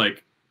this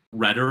like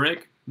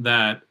rhetoric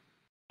that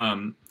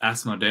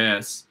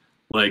Asmodeus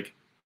like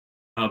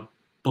uh,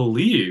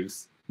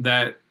 believes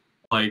that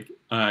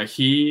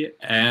he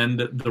and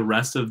the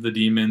rest of the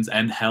demons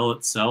and hell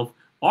itself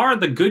are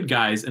the good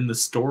guys in the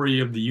story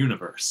of the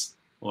universe.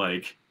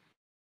 Like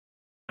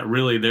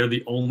really they're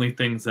the only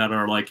things that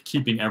are like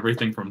keeping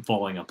everything from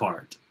falling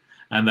apart.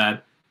 And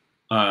that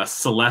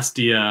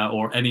Celestia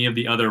or any of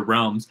the other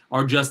realms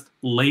are just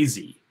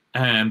lazy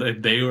and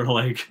they were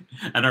like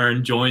and are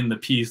enjoying the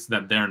peace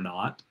that they're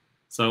not.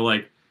 So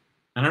like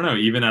I don't know,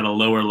 even at a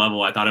lower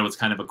level, I thought it was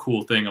kind of a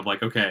cool thing of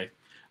like, okay,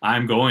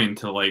 I'm going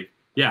to like,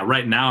 yeah,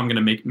 right now I'm going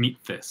to make Meat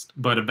Fist,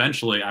 but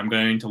eventually I'm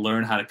going to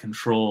learn how to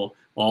control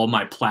all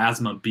my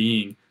plasma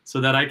being so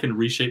that I can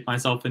reshape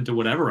myself into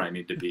whatever I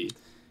need to be,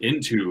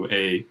 into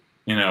an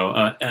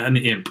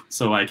imp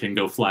so I can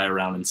go fly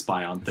around and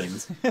spy on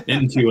things,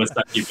 into a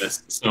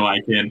succubus so I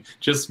can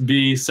just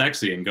be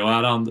sexy and go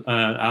out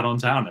on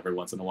town every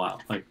once in a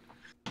while. Like,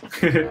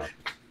 Yeah.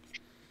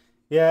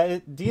 Yeah,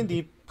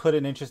 D&D put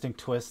an interesting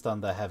twist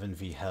on the heaven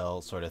v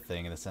hell sort of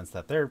thing in the sense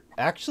that they're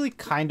actually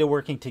kind of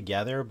working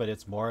together, but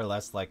it's more or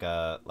less like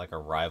a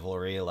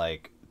rivalry.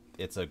 Like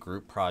it's a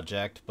group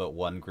project, but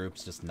one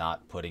group's just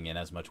not putting in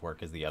as much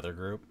work as the other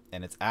group,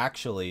 and it's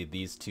actually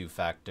these two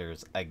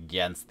factors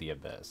against the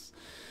abyss.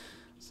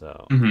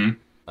 So, mhm.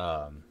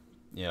 um,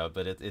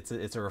 but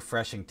it's a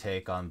refreshing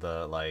take on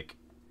the like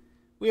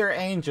we are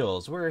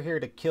angels. We're here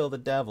to kill the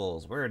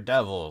devils. We're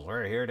devils.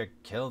 We're here to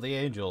kill the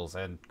angels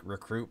and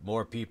recruit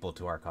more people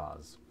to our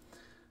cause.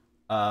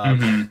 Um,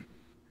 Mhm.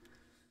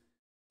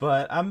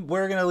 but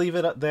we're gonna leave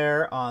it up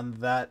there on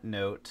that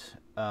note.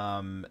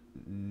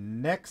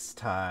 Next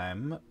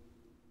time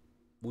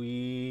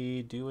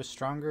we do a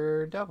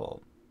stronger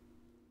devil.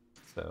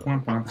 So,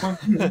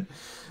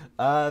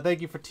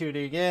 thank you for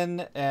tuning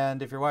in.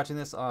 And if you're watching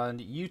this on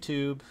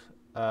YouTube,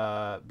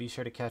 be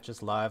sure to catch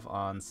us live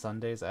on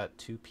Sundays at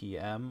 2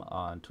 p.m.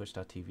 on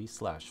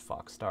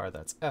twitch.tv/Foxstar.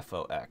 That's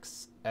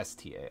FOXSTARR_.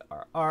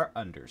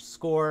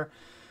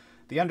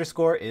 The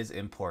underscore is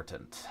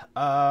important.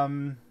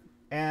 And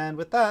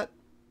with that,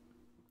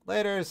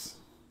 laters.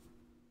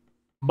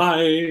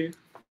 Bye.